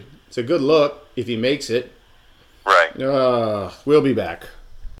 3. It's a good look if he makes it. Right. We'll be back.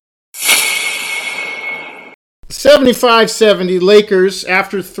 75-70 Lakers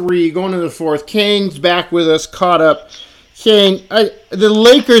after 3 going to the 4th. Kane's back with us, caught up. Kane, the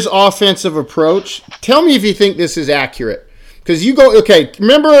Lakers' offensive approach. Tell me if you think this is accurate. Because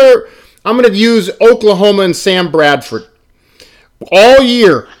remember, I'm going to use Oklahoma and Sam Bradford. All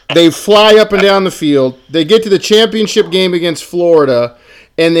year, they fly up and down the field. They get to the championship game against Florida,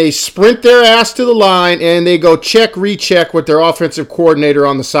 and they sprint their ass to the line, and they go check, recheck with their offensive coordinator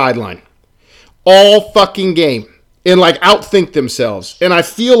on the sideline. All fucking game. And, outthink themselves. And I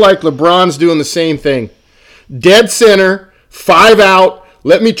feel like LeBron's doing the same thing. Dead center, 5 out,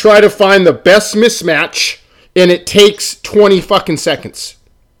 let me try to find the best mismatch, and it takes 20 fucking seconds.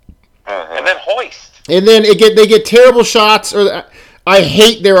 And then hoist. And then they get terrible shots. I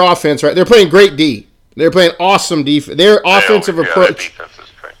hate their offense, right? They're playing great D. They're playing awesome defense. Their offensive approach. Defense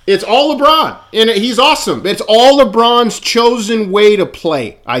is great. It's all LeBron. And he's awesome. It's all LeBron's chosen way to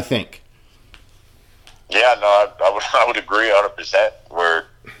play, I think. Yeah, no, I would agree 100%. Where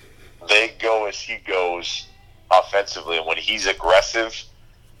they go as he goes offensively, and when he's aggressive,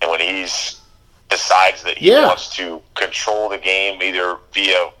 and when he's decides that he wants to control the game, either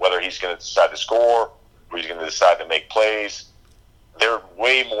via whether he's going to decide to score or he's going to decide to make plays, they're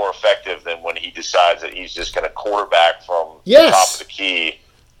way more effective than when he decides that he's just going to quarterback from the top of the key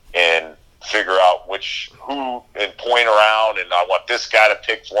and figure out who and point around, and I want this guy to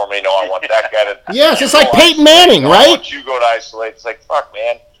pick for me. No, I want that guy to. Yes, it's like Peyton Manning, right? I want you to go to isolate. It's like, fuck,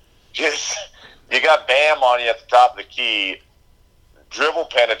 man. Just you got Bam on you at the top of the key, dribble,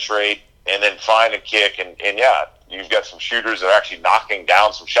 penetrate, and then find a kick, and you've got some shooters that are actually knocking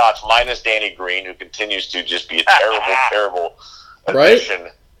down some shots, minus Danny Green, who continues to just be a terrible addition.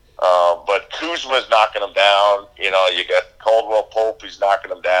 But Kuzma's knocking them down. You got Caldwell Pope, who's knocking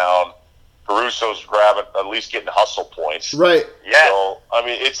them down. Caruso's at least getting hustle points. Right. Yeah. So, I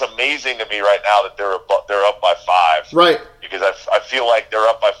mean, it's amazing to me right now that they're up by 5. Right. Because I feel like they're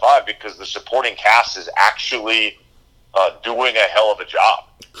up by 5 because the supporting cast is actually doing a hell of a job.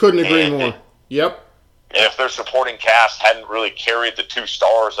 Couldn't agree more. Yep. And if their supporting cast hadn't really carried the 2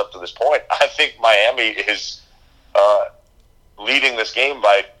 stars up to this point, I think Miami is leading this game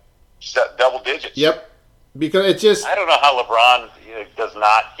by double digits. Yep. Because it's just... I don't know how LeBron does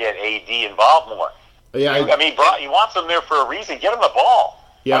not get AD involved more. Yeah, he wants them there for a reason. Get him the ball.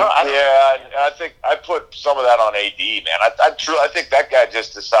 Yeah. I think I put some of that on AD, man. I think that guy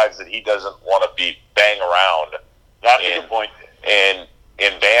just decides that he doesn't want to be bang around. That's a good point. And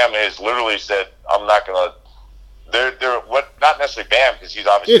Bam has literally said, I'm not going to they're what not necessarily Bam because he's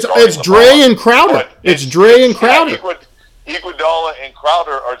obviously it's Dre and Crowder. It's Dre and Crowder. Iguodala and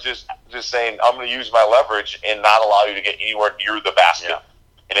Crowder are just saying, I'm going to use my leverage and not allow you to get anywhere near the basket. Yeah.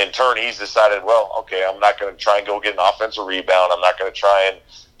 And in turn, he's decided, well, okay, I'm not going to try and go get an offensive rebound. I'm not going to try and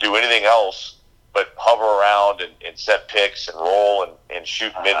do anything else but hover around and set picks and roll and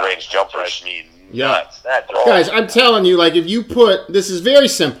shoot mid-range jumpers. Yeah. Guys, I'm telling you, like, if you put, this is very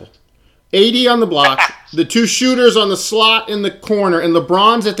simple. AD on the block, the two shooters on the slot in the corner, and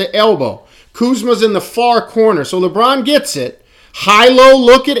LeBron's at the elbow. Kuzma's in the far corner, so LeBron gets it. High-low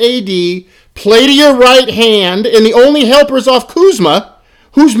look at AD, play to your right hand, and the only helper's off Kuzma,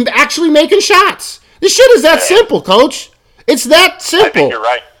 who's actually making shots. This shit is that simple, Coach. It's that simple. I think you're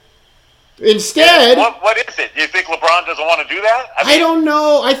right. Instead... What is it? Do you think LeBron doesn't want to do that? I don't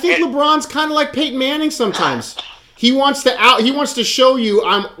know. I think LeBron's kind of like Peyton Manning sometimes. He wants to show you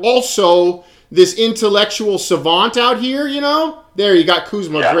I'm also this intellectual savant out here, you know? There, you got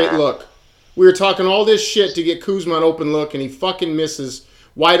Kuzma, great look. We were talking all this shit to get Kuzma an open look, and he fucking misses.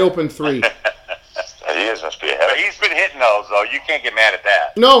 Wide open three. Must be ahead. He's been hitting those, though. You can't get mad at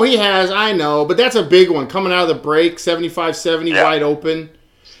that. No, he has. I know. But that's a big one. Coming out of the break, 75-70, wide open.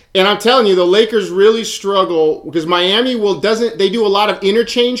 And I'm telling you, the Lakers really struggle because Miami they do a lot of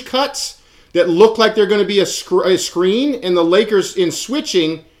interchange cuts that look like they're going to be a screen, and the Lakers, in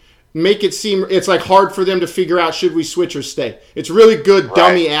switching, make it seem it's like hard for them to figure out should we switch or stay. It's really good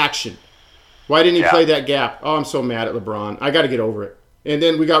dummy action. Why didn't he play that gap? Oh, I'm so mad at LeBron. I got to get over it. And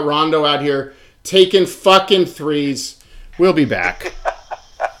then we got Rondo out here taking fucking threes. We'll be back.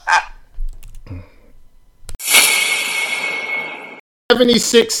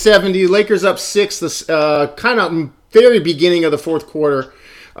 $76-70. Lakers up 6. The kind of very beginning of the fourth quarter.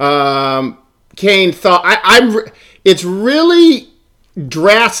 Kane thought it's really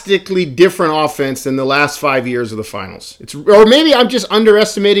drastically different offense than the last 5 years of the finals. Or maybe I'm just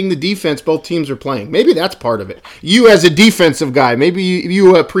underestimating the defense both teams are playing. Maybe that's part of it. You as a defensive guy, maybe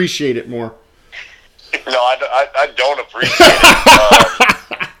you appreciate it more. No, I don't appreciate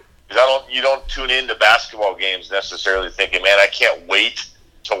it. You don't tune into basketball games necessarily thinking, man, I can't wait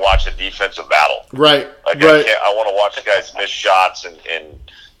to watch a defensive battle. Right. I want to watch guys miss shots and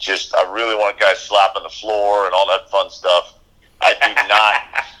just I really want guys slapping the floor and all that fun stuff. I do not.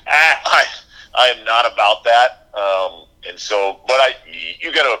 I am not about that. And so, but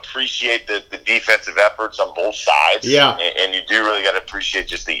you got to appreciate the defensive efforts on both sides. Yeah. And you do really got to appreciate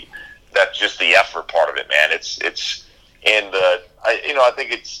just the effort part of it, man. I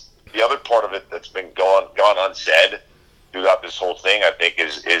think it's the other part of it that's been gone unsaid throughout this whole thing. I think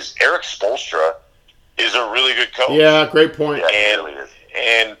is Eric Spoelstra is a really good coach. Yeah, great point.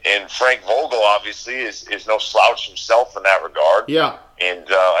 And Frank Vogel obviously is no slouch himself in that regard. Yeah. And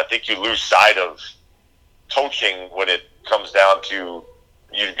I think you lose sight of coaching when it comes down to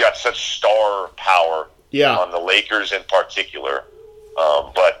you've got such star power on the Lakers in particular.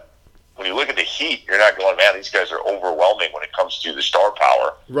 But when you look at the Heat, you're not going, man, these guys are overwhelming when it comes to the star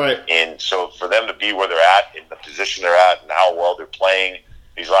power. Right. And so for them to be where they're at, in the position they're at, and how well they're playing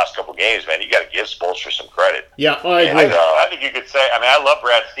these last couple games, man, you got to give Spoelstra some credit. Yeah, I agree. I think you could say, I love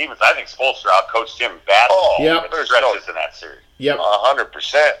Brad Stevens. I think Spoelstra outcoached him badly. There's stretches in that series. Yep.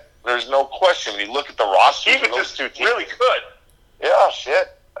 100%. There's no question. When you look at the roster, Stevens is really good. Yeah,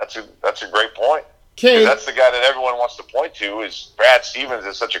 shit. That's a great point. Kane. That's the guy that everyone wants to point to is Brad Stevens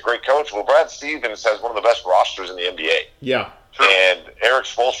is such a great coach. Well, Brad Stevens has one of the best rosters in the NBA. Yeah. True. And Eric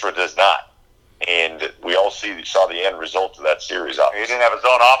Spoelstra does not. And we all saw the end result of that series. Obviously. He didn't have his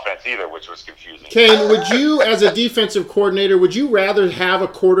own offense either, which was confusing. Kane, would you, as a defensive coordinator, would you rather have a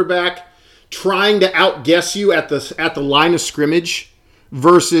quarterback trying to outguess you at the line of scrimmage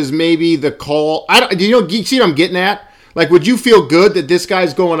versus maybe the call? Do you see what I'm getting at? Like, would you feel good that this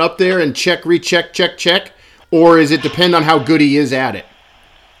guy's going up there and check, recheck, check, or is it depend on how good he is at it?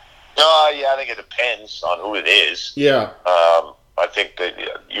 I think it depends on who it is. Yeah. I think that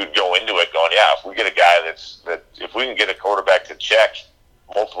you'd go into it going, if we get a guy if we can get a quarterback to check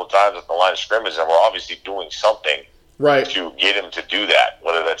multiple times at the line of scrimmage, then we're obviously doing something to get him to do that,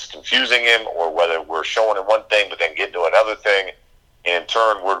 whether that's confusing him or whether we're showing him one thing but then getting to another thing. And in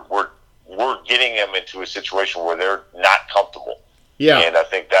turn, we're getting them into a situation where they're not comfortable. Yeah. And I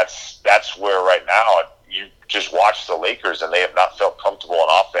think that's where right now you just watch the Lakers and they have not felt comfortable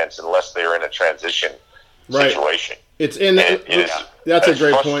on offense unless they're in a transition situation. That's a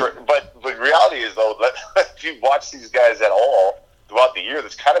great point. But the reality is, though, that if you watch these guys at all throughout the year,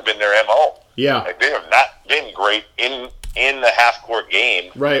 that's kind of been their MO. Yeah. Like, they have not been great in the half-court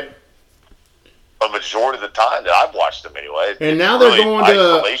game. Right. A majority of the time that I've watched them anyway. And now they're going to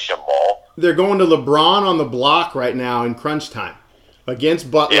isolation ball. they're going to LeBron on the block right now in crunch time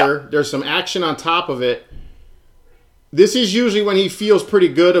against Butler. There's some action on top of it. This is usually when he feels pretty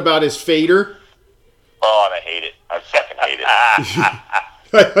good about his fader. Oh, and I hate it. I fucking hate it.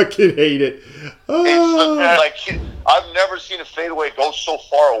 I fucking hate it. It's I've never seen a fadeaway go so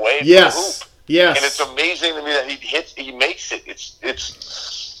far away from the hoop. Yes. And it's amazing to me that he makes it.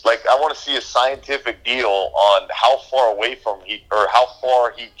 It's like I want to see a scientific deal on how far away from how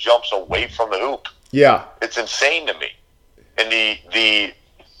far he jumps away from the hoop. Yeah. It's insane to me. And the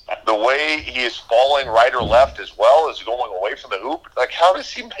way he is falling right or left as well as going away from the hoop, like how does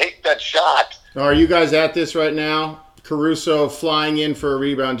he make that shot? Are you guys at this right now? Caruso flying in for a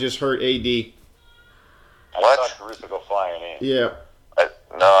rebound just hurt AD. What? I saw Caruso go flying in. Yeah.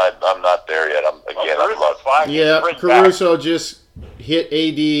 I'm not there yet. Caruso just hit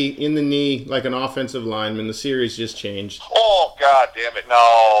AD in the knee like an offensive lineman. The series just changed. Oh, God damn it.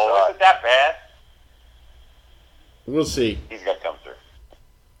 No, is it that bad? We'll see. He's got to come through.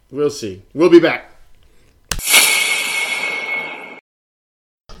 We'll see. We'll be back.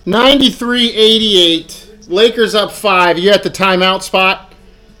 93-88. Lakers up 5. You at the timeout spot?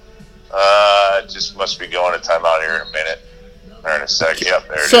 Just must be going to timeout here in a minute. Or in a sec. Yep,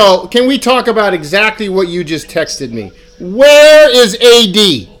 there it is. So, can we talk about exactly what you just texted me? Where is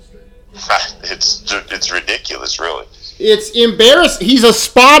AD? It's ridiculous, really. It's embarrassing. He's a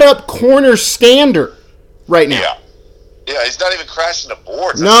spot-up corner stander right now. Yeah, he's not even crashing the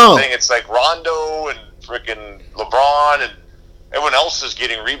boards. That's No. the thing. It's like Rondo and freaking LeBron and everyone else is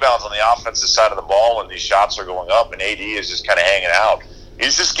getting rebounds on the offensive side of the ball when these shots are going up, and AD is just kind of hanging out.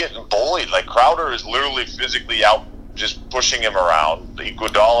 He's just getting bullied. Like, Crowder is literally physically out just pushing him around. The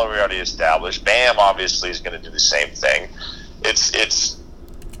Iguodala we already established. Bam obviously is going to do the same thing. That's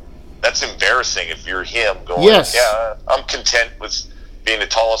embarrassing if you're him going, Yes. yeah, I'm content with being the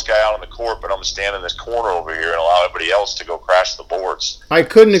tallest guy out on the court, but I'm going to stand in this corner over here and allow everybody else to go crash the boards. I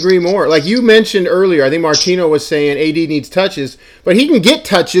couldn't agree more. Like you mentioned earlier, I think Martino was saying AD needs touches, but he can get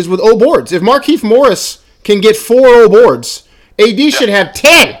touches with O boards. If Markieff Morris can get 4 O boards, AD should have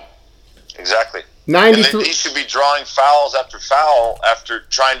 10. Exactly. 93. He should be drawing fouls after foul after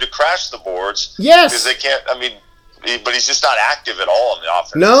trying to crash the boards. Yes. Because they can't, but he's just not active at all on the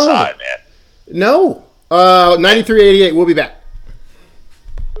offensive side, man. No. 93-88. We'll be back.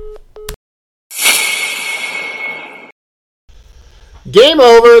 Game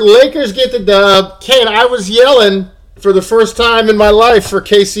over. Lakers get the dub. Kane, I was yelling for the first time in my life for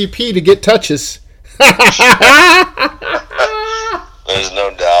KCP to get touches. There's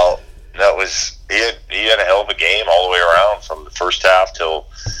no doubt. He had a hell of a game all the way around from the first half till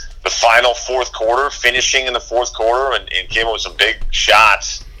the final fourth quarter, finishing in the fourth quarter, and came up with some big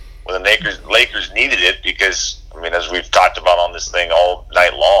shots when the Lakers needed it because, as we've talked about on this thing all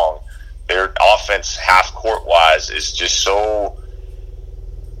night long, their offense half-court-wise is just so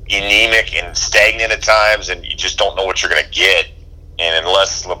anemic and stagnant at times, and you just don't know what you're going to get. And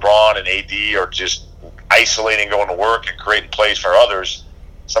unless LeBron and AD are just isolating, going to work, and creating plays for others,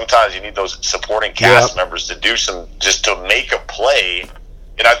 sometimes you need those supporting cast members to do just to make a play.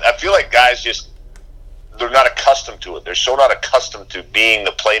 And I feel like guys they're not accustomed to it. They're so not accustomed to being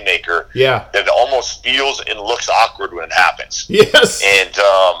the playmaker that it almost feels and looks awkward when it happens. Yes. And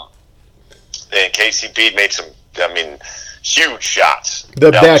KCP made some, huge shots.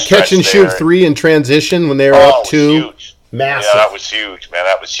 That catch and shoot 3 in transition when they were up 2. Huge. Massive. Yeah, that was huge, man.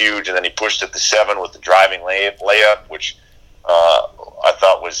 That was huge. And then he pushed it to 7 with the driving layup, which I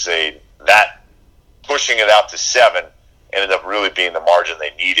thought was that pushing it out to 7 ended up really being the margin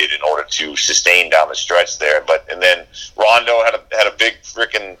they needed in order to sustain down the stretch there. And then Rondo had a big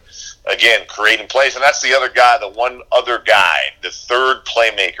freaking, again, creating plays. And that's the other guy, the one other guy, the third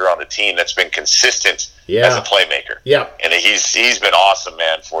playmaker on the team that's been consistent as a playmaker. Yeah. And he's been awesome,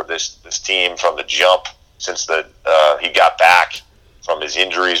 man, for this team from the jump since he got back from his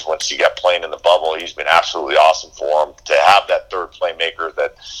injuries once he got playing in the bubble. He's been absolutely awesome for him to have that third playmaker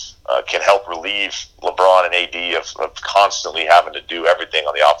that can help relieve LeBron and AD of constantly having to do everything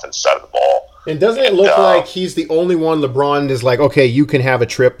on the offensive side of the ball. And doesn't it look like he's the only one LeBron is like, okay, you can have a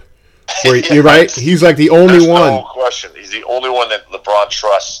trip? You're right? He's like the only one. No question. He's the only one that LeBron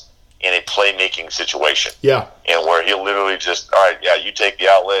trusts in a playmaking situation. Yeah. And where he'll literally just, all right, yeah, you take the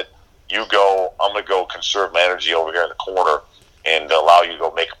outlet, you go, I'm going to go conserve my energy over here in the corner and allow you to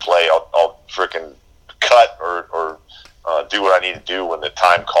go make a play. I'll freaking cut or do what I need to do when the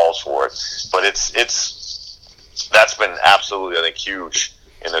time calls for it. But that's been absolutely, I think, huge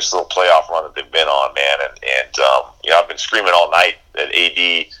in this little playoff run that they've been on, man. And I've been screaming all night that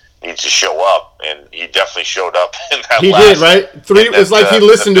AD needs to show up, and he definitely showed up in that. He did, right? Three. It was like he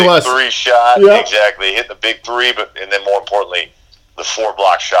listened to us. 3 shot, yep. Exactly. Hit the big 3, and then more importantly, the 4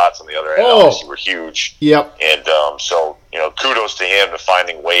 block shots on the other end obviously were huge. Yep. And so kudos to him to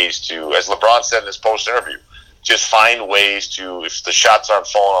finding ways to, as LeBron said in his post interview, just find ways to, if the shots aren't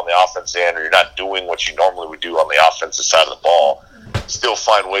falling on the offensive end or you're not doing what you normally would do on the offensive side of the ball, still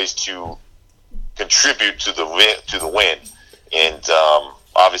find ways to contribute to the win. And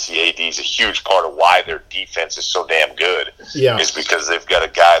obviously AD is a huge part of why their defense is so damn good. Yeah. Is because they've got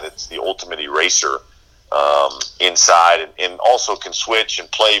a guy that's the ultimate eraser inside and also can switch and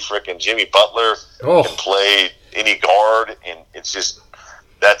play frickin' Jimmy Butler and play any guard. And it's just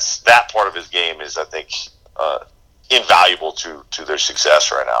that part of his game is, I think, invaluable to their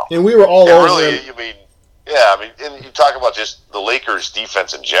success right now. And we were all over really, him. And you talk about just the Lakers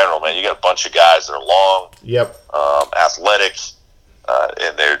defense in general, man. You got a bunch of guys that are long, athletic,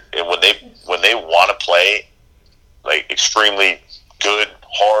 and when they want to play like extremely good,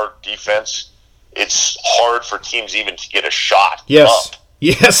 hard defense, it's hard for teams even to get a shot up.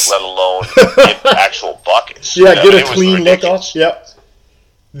 Yes. Let alone get actual buckets. Get a clean look off. Yep.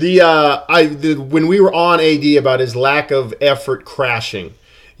 When we were on AD about his lack of effort crashing,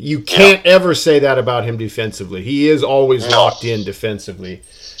 you can't ever say that about him defensively. He is always locked in defensively,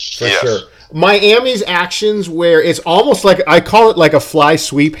 for sure. Miami's actions, where it's almost like, I call it like a fly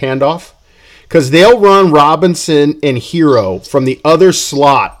sweep handoff, because they'll run Robinson and Hero from the other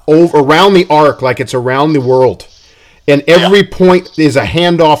slot around the arc like it's around the world, and every point is a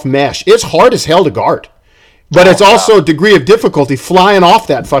handoff mesh. It's hard as hell to guard. But it's also a degree of difficulty. Flying off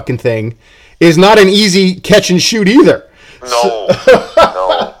that fucking thing is not an easy catch and shoot either. No.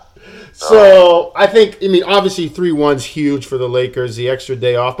 So I think, obviously 3-1's huge for the Lakers, the extra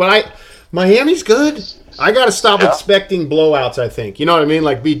day off. But Miami's good. I got to stop expecting blowouts, I think. You know what I mean?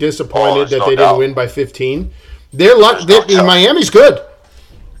 Like, be disappointed that they didn't win by 15. Miami's good.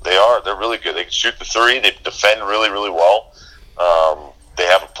 They are. They're really good. They can shoot the 3. They defend really, really well. They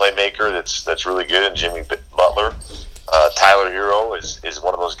have a playmaker that's really good in Jimmy Butler. Tyler Hero is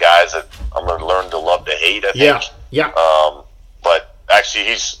one of those guys that I'm going to learn to love to hate, I think. Yeah. But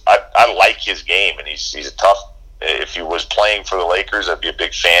actually, I like his game, and he's a tough. If he was playing for the Lakers, I'd be a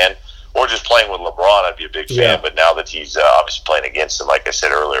big fan. Or just playing with LeBron, I'd be a big fan. But now that he's obviously playing against him, like I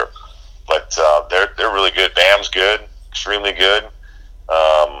said earlier, but they're really good. Bam's good, extremely good.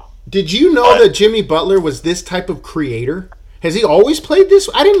 Did you know that Jimmy Butler was this type of creator? Has he always played this?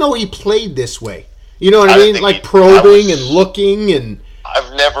 I didn't know he played this way. You know what I mean? Like probing and looking and.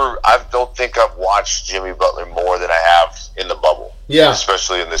 I don't think I've watched Jimmy Butler more than I have in the bubble. Yeah.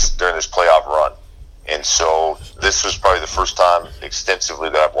 Especially during this playoff run. And so this was probably the first time extensively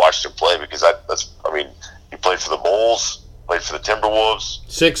that I've watched him play, because he played for the Bulls, played for the Timberwolves,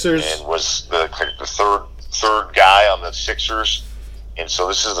 Sixers, and was the third guy on the Sixers. And so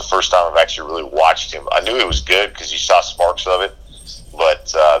this is the first time I've actually really watched him. I knew he was good because you saw sparks of it,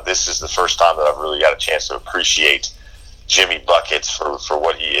 but this is the first time that I've really got a chance to appreciate Jimmy Buckets for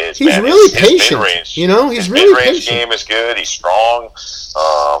what he is. He's really patient. His mid-range game is good. He's strong.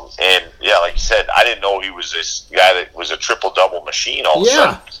 And like you said, I didn't know he was this guy that was a triple-double machine all of a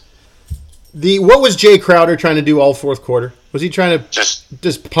sudden. What was Jay Crowder trying to do all fourth quarter? Was he trying to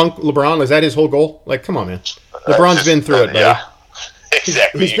just punk LeBron? Was that his whole goal? Like, come on, man. LeBron's been through it, buddy. Yeah,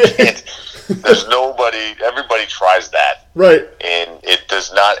 exactly. You can't. There's nobody. Everybody tries that, right? And it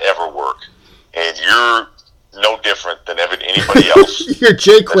does not ever work. And you're no different than anybody else. You're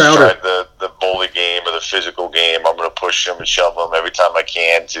Jay Crowder. Tried the bully game or the physical game. I'm going to push him and shove him every time I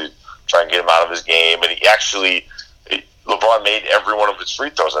can to try and get him out of his game. And LeBron made every one of his free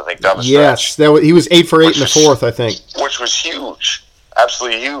throws, I think, down the stretch. Yes, he was 8 for 8 in the fourth, I think. Which was huge.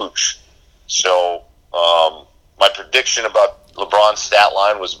 Absolutely huge. So my prediction about LeBron's stat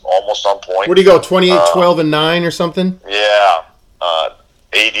line was almost on point. Where do you go, 28, 12, and 9 or something? Yeah.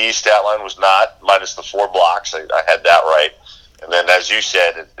 AD's stat line was not, minus the 4 blocks. I had that right. And then, as you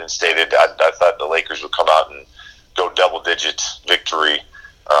said and stated, I thought the Lakers would come out and go double-digit victory.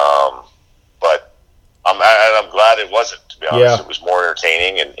 But I'm glad it wasn't, to be honest. Yeah. It was more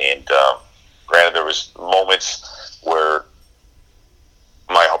entertaining. And granted, there was moments where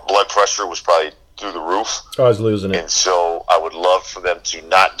my blood pressure was probably through the roof. I was losing it. And so I would love for them to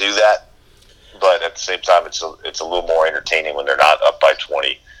not do that. But at the same time, it's a little more entertaining when they're not up by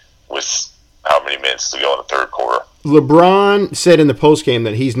 20 with how many minutes to go in the third quarter. LeBron said in the postgame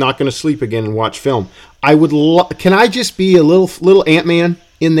that he's not going to sleep again and watch film. Can I just be a little Ant-Man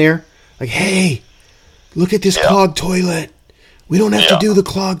in there? Like, hey, look at this clogged toilet. We don't have to do the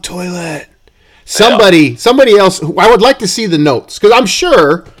clogged toilet. Somebody else. I would like to see the notes, because I'm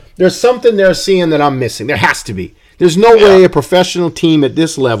sure There's something they're seeing that I'm missing. There has to be. There's no way a professional team at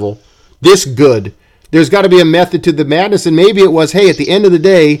this level, this good, there's got to be a method to the madness. And maybe it was, hey, at the end of the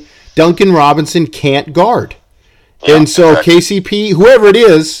day, Duncan Robinson can't guard. Yeah, and so KCP, whoever it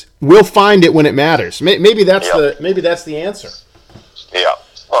is, will find it when it matters. Maybe that's the answer. Yeah.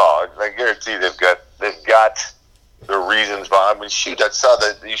 Well, I guarantee they've got the reasons behind. I mean, shoot, I saw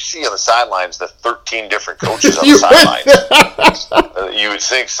that you see on the sidelines the 13 different coaches on the sidelines. You would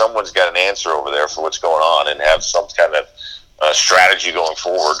think someone's got an answer over there for what's going on and have some kind of strategy going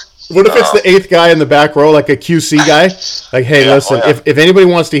forward. What if it's the 8th guy in the back row, like a QC guy? Like, hey, listen, if anybody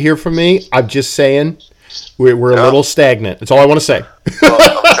wants to hear from me, I'm just saying we're a little stagnant. That's all I want to say. Well,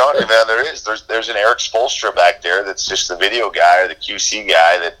 I'm telling you, man, there's an Eric Spoelstra back there that's just the video guy or the QC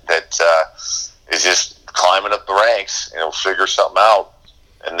guy that is just climbing up the ranks, and he'll figure something out,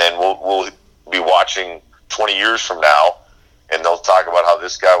 and then we'll be watching 20 years from now, and they'll talk about how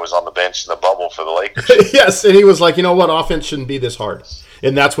this guy was on the bench in the bubble for the Lakers. Yes, and he was like, you know what, offense shouldn't be this hard.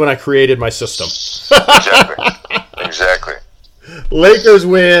 And that's when I created my system. Exactly. Lakers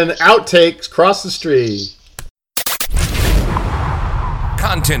win. Outtakes. Cross the street.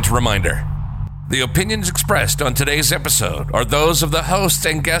 Content reminder. The opinions expressed on today's episode are those of the hosts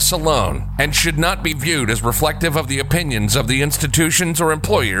and guests alone and should not be viewed as reflective of the opinions of the institutions or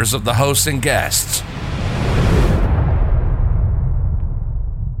employers of the hosts and guests.